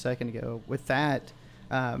mentioned a second ago. With that,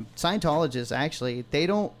 Scientologists actually they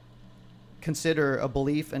don't consider a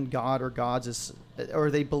belief in God or gods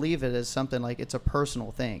or they believe it as something like it's a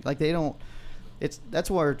personal thing. Like they don't. That's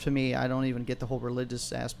where to me I don't even get the whole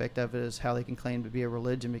religious aspect of it, is how they can claim to be a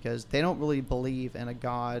religion, because they don't really believe in a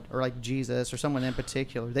God or like Jesus or someone in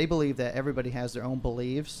particular. They believe that everybody has their own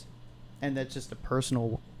beliefs, and that's just a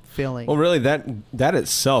personal feeling. Well, really, that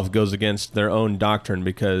itself goes against their own doctrine,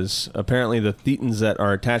 because apparently the Thetans that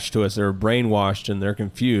are attached to us, they're brainwashed and they're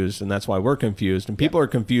confused, and that's why we're confused. And people are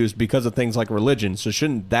confused because of things like religion. So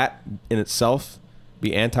shouldn't that in itself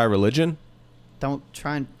be anti-religion? Don't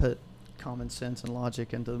try and put common sense and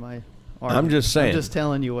logic into my argument. I'm just saying. I'm just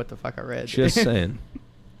telling you what the fuck I read. Just saying.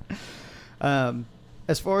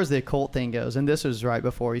 As far as the occult thing goes, and this was right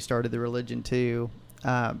before he started the religion too,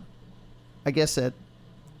 I guess at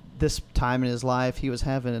this time in his life, he was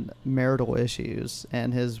having marital issues,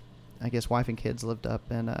 and his, I guess, wife and kids lived up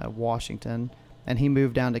in Washington, and he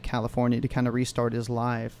moved down to California to kind of restart his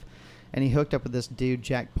life, and he hooked up with this dude,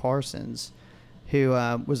 Jack Parsons, who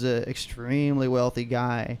was an extremely wealthy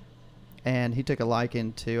guy, and he took a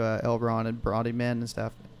liking to L. Ron and brought him in and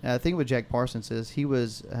stuff. The thing with Jack Parsons is he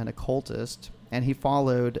was an occultist, and he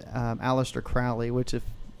followed Aleister Crowley, which if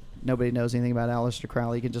nobody knows anything about Aleister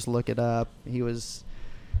Crowley, you can just look it up. He was,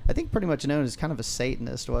 I think, pretty much known as kind of a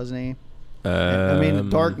Satanist, wasn't he? I mean,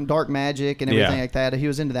 dark magic and everything like that. He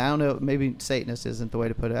was into that. I don't know, maybe Satanist isn't the way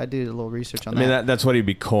to put it. I did a little research on that. I mean, that's what he'd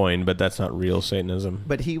be coined, but that's not real Satanism.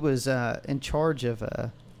 But he was in charge of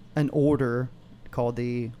an order called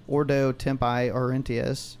the Ordo Tempi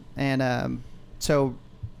Orientius, and so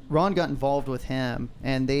Ron got involved with him,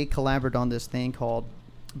 and they collaborated on this thing called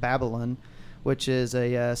Babylon, which is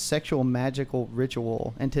a sexual magical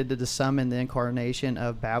ritual intended to summon the incarnation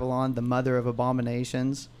of Babylon, the mother of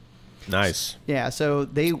abominations. Nice. Yeah, so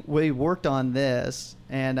we worked on this,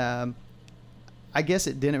 and I guess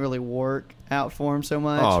it didn't really work out for him so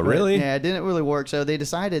much. Oh, really? Yeah, it didn't really work. So they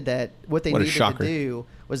decided that what they needed to do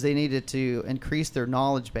was they needed to increase their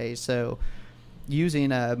knowledge base. So using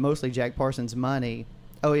mostly Jack Parsons' money.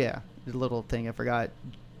 Oh, yeah, the little thing I forgot.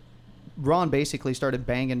 Ron basically started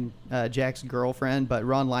banging Jack's girlfriend, but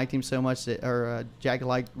Ron liked him so much that, Jack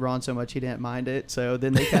liked Ron so much he didn't mind it. So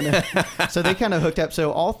then they kind of hooked up.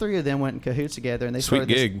 So all three of them went in cahoots together, and they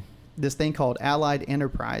started this thing called Allied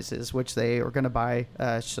Enterprises, which they were going to buy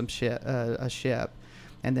a ship,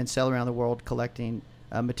 and then sell around the world collecting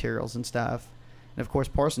materials and stuff. And of course,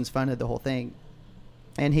 Parsons funded the whole thing,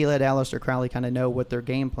 and he let Aleister Crowley kind of know what their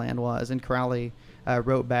game plan was, and Crowley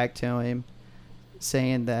wrote back to him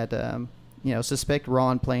saying that, suspect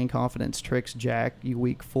Ron playing confidence tricks Jack, you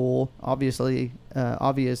weak fool. Obvious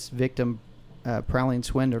victim prowling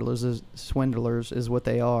swindlers is what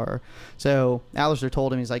they are. So Aleister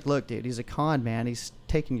told him, he's like, look, dude, he's a con man. He's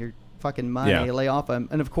taking your fucking money. Yeah. Lay off him.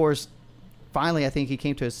 And of course, finally, I think he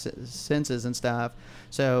came to his senses and stuff.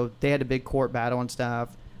 So they had a big court battle and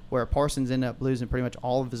stuff where Parsons ended up losing pretty much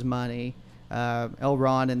all of his money. L.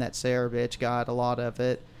 Ron and that Sarah bitch got a lot of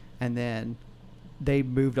it. And then they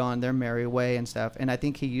moved on their merry way and stuff. And I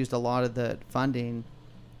think he used a lot of the funding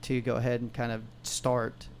to go ahead and kind of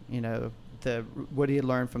start, what he had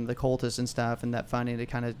learned from the cultists and stuff, and that funding to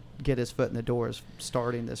kind of get his foot in the doors,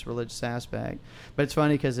 starting this religious aspect. But it's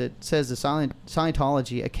funny because it says the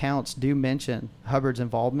Scientology accounts do mention Hubbard's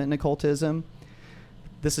involvement in occultism.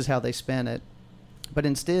 This is how they spin it. But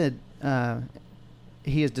instead,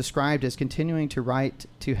 he is described as continuing to write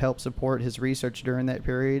to help support his research during that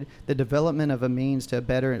period, the development of a means to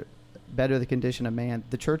better the condition of man.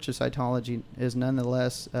 The Church of Scientology is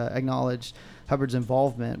nonetheless acknowledged Hubbard's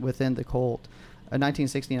involvement within the cult. A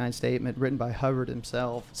 1969 statement written by Hubbard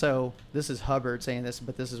himself. So this is Hubbard saying this,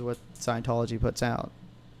 but this is what Scientology puts out.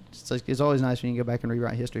 It's always nice when you go back and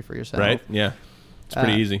rewrite history for yourself. Right? Yeah. It's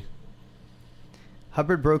pretty easy.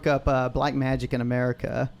 Hubbard broke up black magic in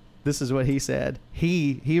America. This is what he said.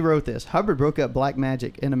 He wrote this. Hubbard broke up black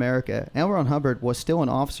magic in America. L. Ron Hubbard was still an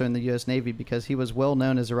officer in the U.S. Navy because he was well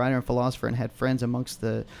known as a writer and philosopher and had friends amongst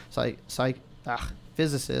the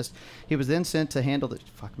physicists. He was then sent to handle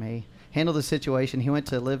the situation. He went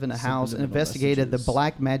to live in a house and investigated the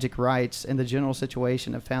black magic rites and the general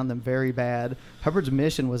situation and found them very bad. Hubbard's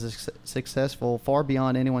mission was successful, far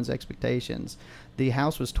beyond anyone's expectations. The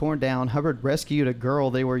house was torn down. Hubbard rescued a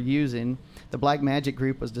girl they were using. The black magic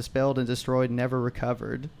group was dispelled and destroyed, never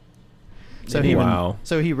recovered. So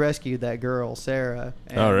he rescued that girl, Sarah.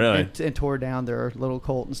 And tore down their little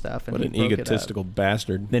cult and stuff. And what an egotistical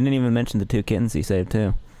bastard! They didn't even mention the 2 kittens he saved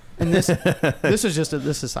too. And this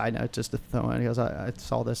is a side note, just to throw in, because I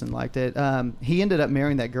saw this and liked it. He ended up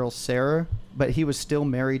marrying that girl Sarah, but he was still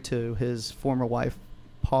married to his former wife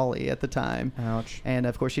Polly at the time. Ouch. And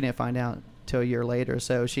of course, she didn't find out till a year later.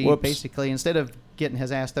 So she basically, instead of getting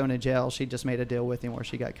his ass thrown in jail, she just made a deal with him where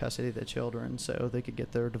she got custody of the children, so they could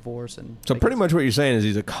get their divorce. And so pretty much what you're saying is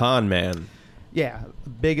he's a con man. Yeah,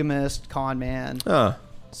 bigamist, con man.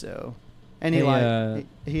 So. And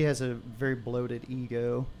he has a very bloated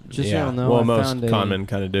ego. Just so you know, well, most con men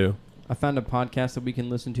kind of do. I found a podcast that we can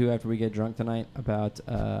listen to after we get drunk tonight about.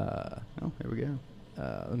 Oh, here we go.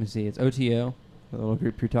 Let me see. It's OTO, the little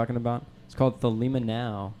group you're talking about. It's called Thelema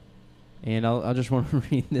Now, and I'll just want to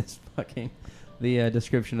read this the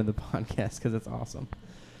description of the podcast because it's awesome.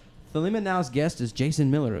 Thelema Now's guest is Jason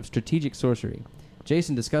Miller of Strategic Sorcery.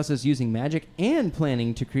 Jason discusses using magic and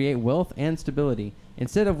planning to create wealth and stability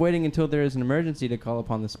instead of waiting until there is an emergency to call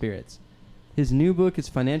upon the spirits. His new book is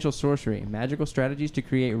Financial Sorcery, Magical Strategies to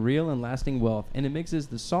Create Real and Lasting Wealth, and it mixes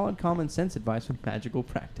the solid common sense advice with magical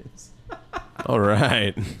practice. All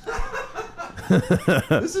right.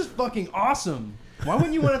 This is fucking awesome. Why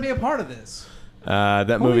wouldn't you want to be a part of this? That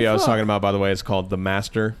Holy movie I was fuck. talking about, by the way, is called The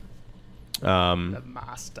Master. The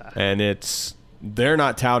master. And they're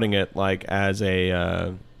not touting it like as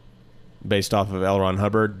a based off of L. Ron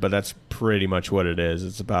Hubbard, but that's pretty much what it is.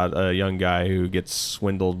 It's about a young guy who gets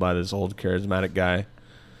swindled by this old charismatic guy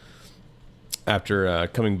after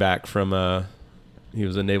coming back from he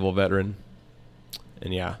was a naval veteran,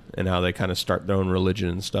 and how they kind of start their own religion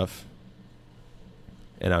and stuff,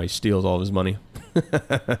 and how he steals all of his money.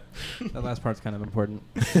 That last part's kind of important.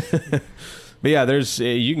 But yeah,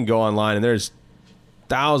 you can go online and there's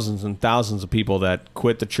thousands and thousands of people that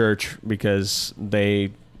quit the church because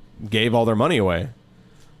they gave all their money away.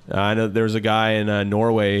 I know there was a guy in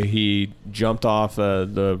Norway. He jumped off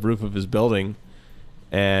the roof of his building,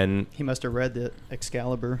 and He must have read the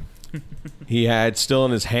Excalibur. he had still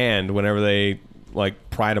in his hand whenever they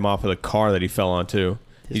like pried him off of the car that he fell onto.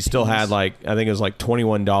 He still had I think it was like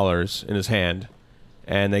 $21 in his hand,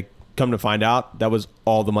 and they come to find out that was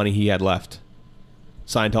all the money he had left.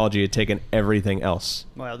 Scientology had taken everything else.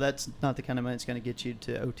 Well, that's not the kind of money that's going to get you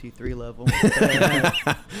to OT3 level.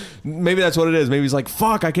 Maybe that's what it is. Maybe he's like,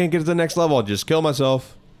 fuck, I can't get to the next level. I'll just kill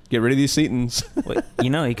myself. Get rid of these Thetans.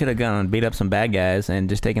 Well, he could have gone and beat up some bad guys and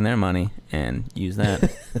just taken their money and used that.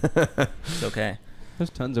 It's okay. There's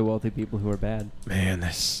tons of wealthy people who are bad. Man,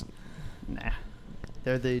 this... Nah.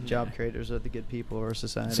 They're the job creators of the good people of our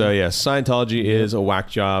society. So, yes, Scientology is a whack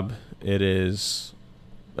job. It is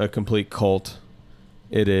a complete cult.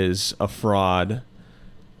 It is a fraud.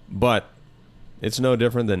 But it's no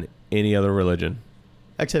different than any other religion.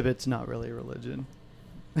 Except it's not really a religion.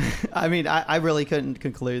 I mean, I really couldn't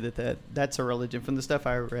conclude that's a religion from the stuff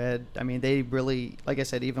I read. I mean, they really, like I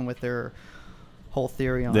said, even with their whole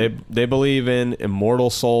theory on They believe in immortal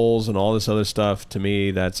souls and all this other stuff. To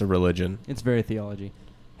me, that's a religion. It's very theology.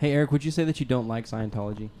 Hey, Eric, would you say that you don't like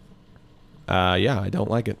Scientology? Yeah, I don't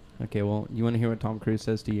like it. Okay, well, you want to hear what Tom Cruise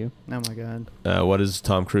says to you? Oh my God. What does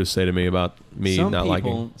Tom Cruise say to me about me not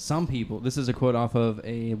liking? Some people. This is a quote off of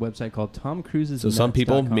a website called Tom Cruise's. So some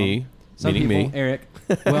people, me, some meaning people, me. Eric.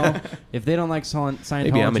 Well, if they don't like Scientology,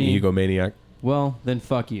 Maybe I'm an egomaniac. Well, then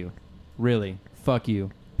fuck you. Really, fuck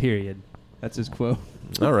you. Period. That's his quote.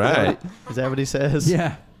 All right. Is that what he says?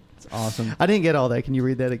 Yeah, it's awesome. I didn't get all that. Can you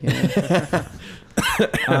read that again?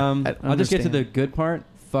 I'll just get to the good part.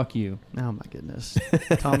 Fuck you. Oh my goodness.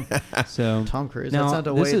 Tom Cruise. Now, That's not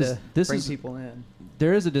the this way is- to this bring is- people in.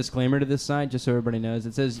 There is a disclaimer to this site, just so everybody knows.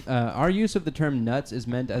 It says, our use of the term nuts is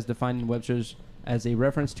meant as defined in Webster's as a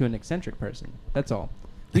reference to an eccentric person. That's all.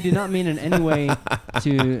 We do not mean in any way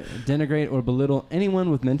to denigrate or belittle anyone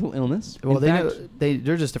with mental illness. Well, In fact-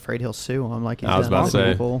 they're just afraid he'll sue them. Like he's I was done about to to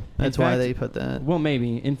say. people. That's In why fact- they put that. Well,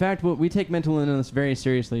 maybe. In fact, we take mental illness very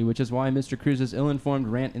seriously, which is why Mr. Cruz's ill-informed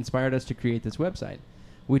rant inspired us to create this website.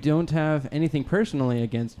 We don't have anything personally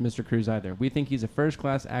against Mr. Cruz either. We think he's a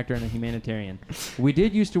first-class actor and a humanitarian. We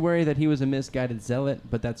did used to worry that he was a misguided zealot,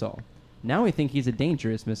 but that's all. Now we think he's a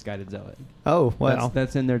dangerous misguided zealot. Oh, wow.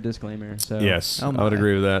 That's in their disclaimer. So Yes, Oh I would my.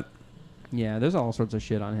 agree with that. yeah, there's all sorts of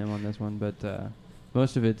shit on him on this one, but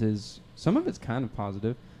most of it is, some of it's kind of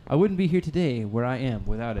positive. I wouldn't be here today where I am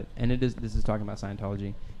without it. And this is talking about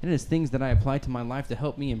Scientology. And it is things that I apply to my life to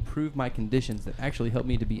help me improve my conditions that actually help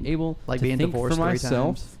me to be able Like to being think divorced for 3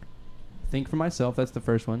 myself. times. Think for myself, that's the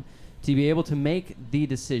first one. To be able to make the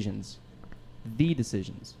decisions.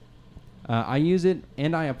 I use it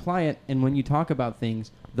and I apply it, and when you talk about things,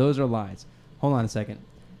 those are lies. Hold on a second.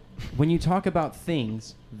 When you talk about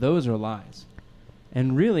things, those are lies.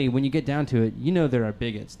 And really, when you get down to it, you know there are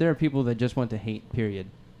bigots. There are people that just want to hate, period.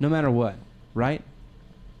 No matter what. Right?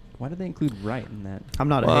 Why did they include right in that? I'm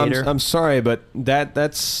not Well, a hater. I'm sorry, but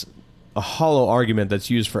that's a hollow argument that's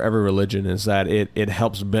used for every religion, is that it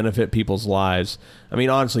helps benefit people's lives. I mean,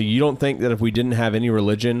 honestly, you don't think that if we didn't have any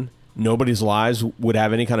religion, nobody's lives would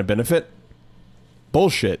have any kind of benefit?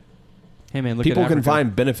 Bullshit. Hey man, look People at can Africa.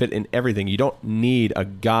 find benefit in everything. You don't need a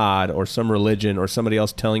god or some religion or somebody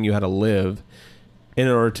else telling you how to live in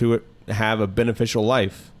order to have a beneficial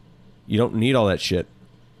life. You don't need all that shit.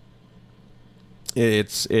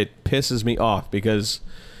 it pisses me off because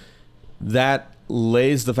that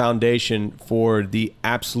lays the foundation for the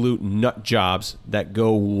absolute nut jobs that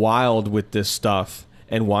go wild with this stuff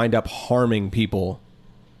and wind up harming people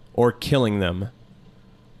or killing them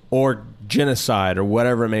or genocide or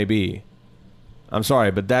whatever it may be. I'm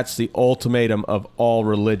sorry, but that's the ultimatum of all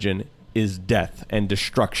religion is death and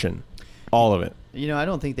destruction. All of it. You know, I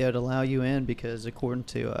don't think they would allow you in because according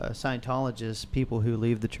to Scientologists, people who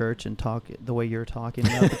leave the church and talk the way you're talking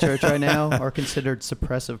about the church right now are considered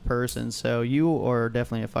suppressive persons. So you are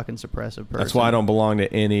definitely a fucking suppressive person. That's why I don't belong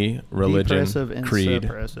to any religion, Depressive and creed,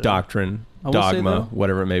 suppressive. doctrine, I will say, dogma, though,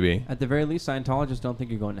 whatever it may be. At the very least, Scientologists don't think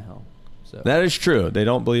you're going to hell. So That is true. They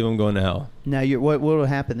don't believe I'm going to hell. Now, what will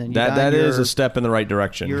happen then? You die That and is your- a step in the right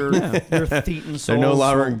direction. Your Thetan souls. They're no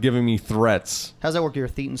longer giving me threats. How's that work? Your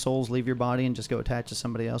Thetan souls leave your body and just go attach to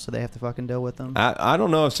somebody else, so they have to fucking deal with them. I don't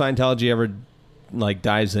know if Scientology ever like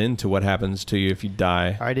dives into what happens to you if you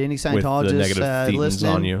die. All right, any with the Scientologists negative Thetans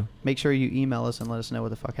listening, on you. make sure you email us and let us know what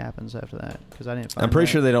the fuck happens after that, because I didn't find I'm pretty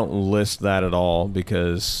that. sure they don't list that at all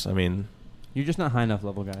because, I mean, you're just not high enough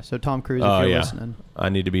level, guys. So Tom Cruise, Oh, if you're yeah. listening. I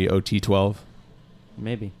need to be OT12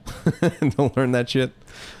 Maybe. to learn that shit.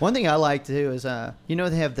 One thing I like to do is, you know,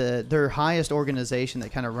 they have their highest organization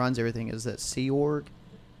that kind of runs everything is that Sea Org.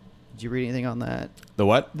 Did you read anything on that? The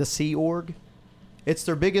what? The Sea Org. It's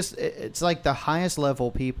their biggest. It's like the highest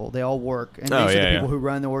level people. They all work, and these are the people who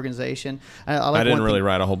run the organization. I didn't really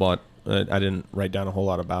write a whole lot. I didn't write down a whole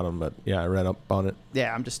lot about them, but yeah, I read up on it.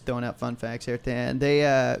 Yeah, I'm just throwing out fun facts here at the end.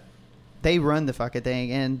 They run the fucking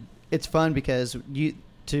thing, and it's fun because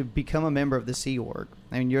to become a member of the Sea Org,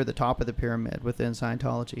 I mean, you're the top of the pyramid within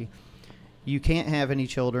Scientology. You can't have any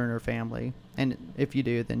children or family, and if you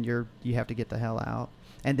do, then you have to get the hell out.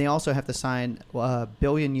 And they also have to sign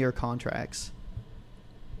billion-year contracts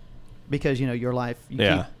because your life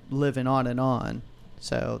keep living on and on.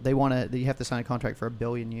 So you have to sign a contract for 1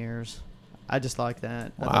 billion years. I just like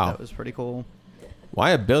that. I thought that was pretty cool.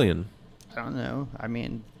 Why 1 billion? I don't know. I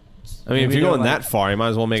mean, if you're going that far, you might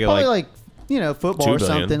as well make it probably like football 2 or billion.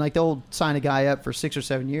 something. Like they'll sign a guy up for 6 or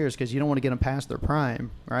 7 years because you don't want to get them past their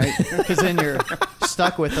prime, right? Because then you're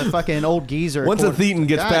stuck with a fucking old geezer. Once a Thetan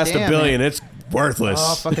gets past 1 billion, man. it's worthless.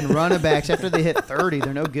 Oh, fucking running backs after they hit 30,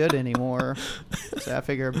 they're no good anymore. So I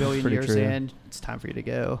figure 1 billion Pretty years true. in, it's time for you to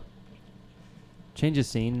go. Change of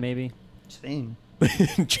scene, maybe. Same.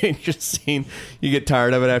 Change your scene. You get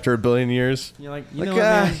tired of it after 1 billion years. You're like, You know what,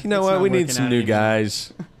 man? you know It's what? not We need working some out new anymore.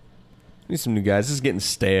 guys. We need some new guys. This is getting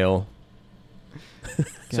stale.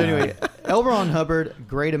 So anyway, L. Ron Hubbard,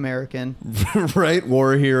 great American. Right?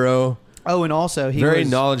 War hero. Oh, and also he Very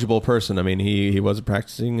was knowledgeable person. I mean, he was a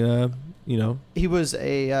practicing, he was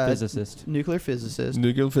a Physicist. nuclear physicist.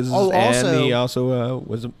 nuclear physicist. Oh, also- and he also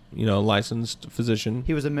was a licensed physician.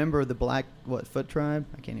 He was a member of the Blackfoot tribe.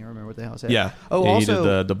 I can't even remember what the hell it said. Yeah. Oh, Yeah, also he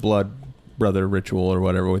did the blood brother ritual or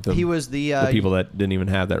whatever with he was the people that didn't even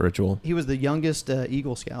have that ritual. He was the youngest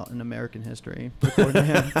Eagle Scout in American history, according to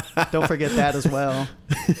him. Don't forget that as well.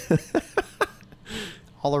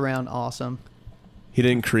 All around awesome. He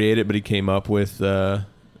didn't create it, but he came up with the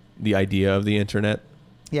idea of the internet.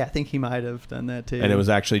 Yeah, I think he might have done that too. And it was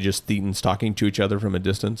actually just Thetans talking to each other from a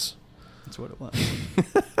distance. That's what it was.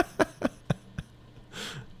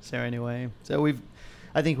 So anyway,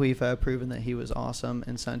 I think we've proven that he was awesome,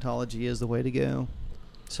 and Scientology is the way to go.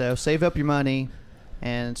 So save up your money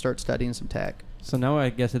and start studying some tech. So now I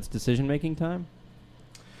guess it's decision-making time?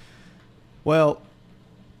 Well,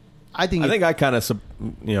 I think I kind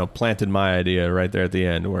of planted my idea right there at the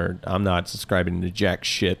end, where I'm not subscribing to jack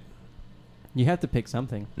shit. You have to pick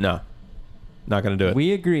something. No, not gonna do it.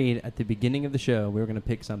 We agreed at the beginning of the show we were going to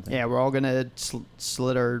pick something. yeah, we're all gonna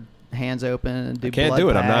slit our hands open and do. I can't blood do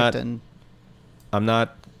it. I'm pact not- And I'm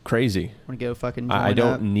not crazy. want to go fucking. I join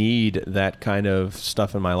don't up. need that kind of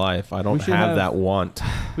stuff in my life. I don't should have have- that want.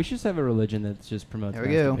 We should just have a religion that just promotes There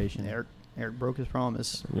we go. masturbation. Eric broke his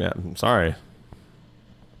promise. Yeah, I'm sorry,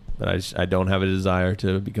 but I don't have a desire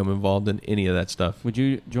to become involved in any of that stuff. Would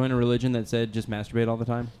you join a religion that said just masturbate all the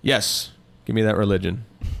time? Yes, give me that religion.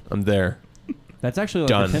 I'm there. That's actually like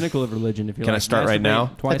Done. the pinnacle of religion. If you're Can I like, start right masturbate now?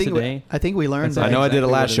 Twice a day. I think we learned That's that. I know I did it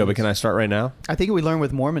exactly last what it show, but is. can I start right now? I think we learned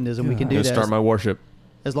with Mormonism we can I'm do gonna that start my worship.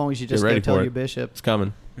 as long as you just Get ready go tell for your it. bishop. It's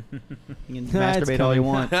coming. You can Ah, it's masturbate all you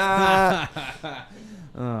coming. want.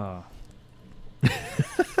 Oh.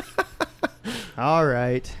 All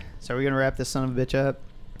right. So we're gonna wrap this son of a bitch up.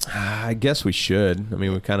 I guess we should. I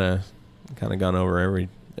mean, we've kind of gone over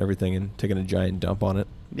everything and taken a giant dump on it.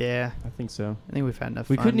 Yeah, I think so. I think we've had enough.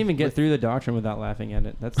 We fun couldn't even get with- through the doctrine without laughing at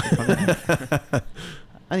it. That's the funny thing.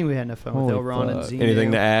 I think we had enough fun with Holy Elron and fuck. Zeno.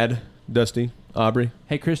 Anything to add? Dusty, Aubrey.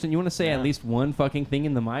 Hey, Kristen, you want to say at least one fucking thing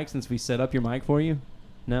in the mic since we set up your mic for you?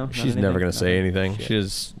 No? Not She's anything? never going to say anything.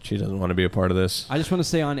 Shit. She doesn't want to be a part of this. I just want to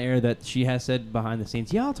say on air that she has said behind the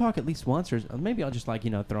scenes, yeah, I'll talk at least once, or maybe I'll just like,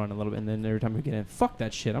 throw in a little bit, and then every time we get in, fuck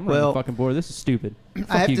that shit. I'm running fucking bored. This is stupid.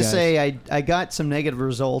 I have you to guys. say, I got some negative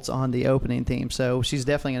results on the opening theme, so she's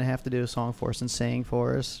definitely going to have to do a song for us and sing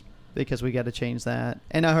for us because we got to change that.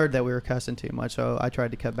 And I heard that we were cussing too much, so I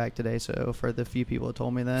tried to cut back today. So for the few people that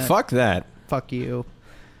told me that, Fuck that. fuck you.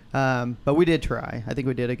 But we did try. I think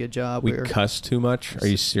we did a good job. We cuss too much? Are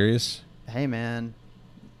you serious? Hey man,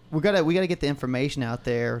 we gotta get the information out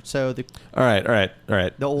there so the All right.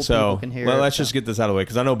 The old people can hear Well, it, let's so. just get this out of the way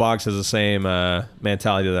because I know Boggs has the same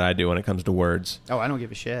mentality that I do when it comes to words. Oh, I don't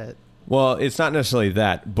give a shit. Well, it's not necessarily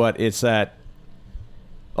that, but it's that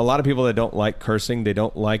a lot of people that don't like cursing, they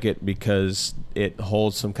don't like it because it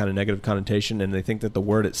holds some kind of negative connotation, and they think that the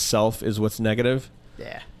word itself is what's negative.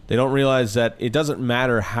 Yeah. They don't realize that it doesn't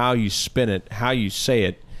matter how you spin it, how you say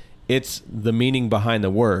it. It's the meaning behind the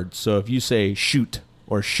word. So if you say shoot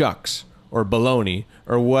or shucks or baloney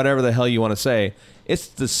or whatever the hell you want to say, it's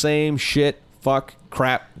the same shit, fuck,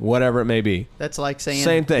 crap, whatever it may be. That's like saying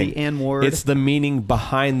Same thing. the N word. It's the meaning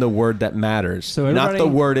behind the word that matters, So not the everybody-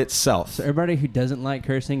 word itself. So everybody who doesn't like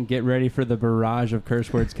cursing, get ready for the barrage of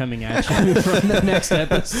curse words coming at you from the next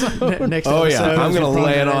episode. Next Oh yeah, episode I'm is gonna 15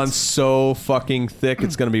 lay it on minutes. so fucking thick.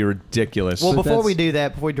 It's gonna be ridiculous. Well, But before we that's- do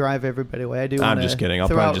that, before we drive everybody away, I do. I'm wanna just kidding. I'm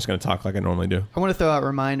throw probably out- just gonna talk like I normally do. I want to throw out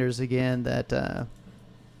reminders again that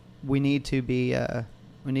we need to be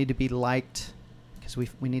liked because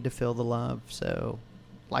we need to feel the love. So,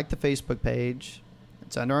 like the Facebook page,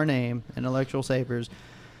 it's under our name, Intellectual Saviors,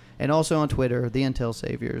 and also on Twitter, the Intel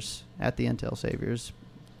Saviors at the Intel Saviors.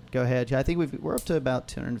 Go ahead. I think we're up to about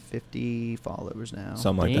 250 followers now.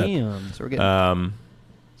 Something like Damn. So we're that. getting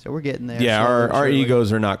so we're getting there. Yeah, slowly our but surely.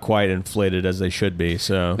 egos are not quite inflated as they should be.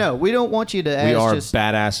 So No, we don't want you to we ask are just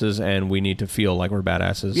badasses, and we need to feel like we're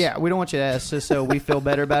badasses. Yeah, we don't want you to ask just so we feel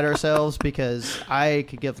better about ourselves because I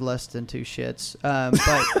could give less than two shits.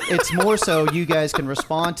 But it's more so you guys can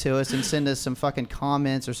respond to us and send us some fucking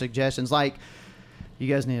comments or suggestions. Like,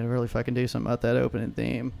 you guys need to really fucking do something about that opening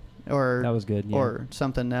theme. Or That was good, yeah. Or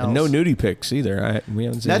something else. And no nudie pics either. We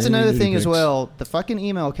haven't seen That's any another nudie thing as pics. well. The fucking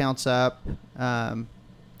email account's up.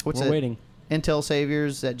 What's We're it? waiting.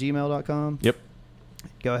 Intelsaviors@gmail.com. Yep.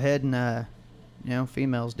 Go ahead and,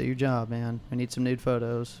 females, do your job, man. I need some nude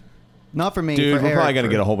photos. Not for me, Dude, for we're Eric, probably gonna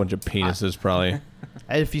for- get a whole bunch of penises. Probably.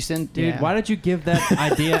 If you send, Dude, yeah. why did you give that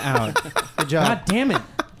idea out? Good job. God damn it.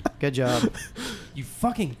 Good job. You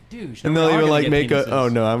fucking douche. And We they'll are even gonna like get make a. penises. Oh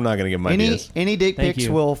no, I'm not gonna get my ideas. Any dick Thank pics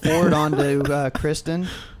you. will forward on to Kristen,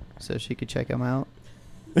 so she could check them out.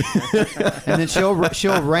 And then she'll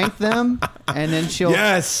rank them, and then she'll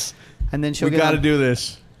Yes, and then she'll we get got to them- do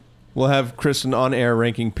this. We'll have Kristen on air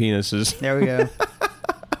ranking penises. There we go.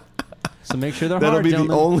 So make sure they're That'll hard, be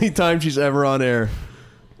gentlemen. the only time she's ever on air.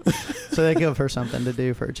 So they give her something to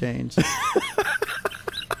do for a change.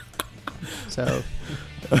 So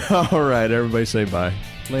All right, everybody say bye.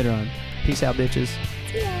 Later on. peace out, bitches.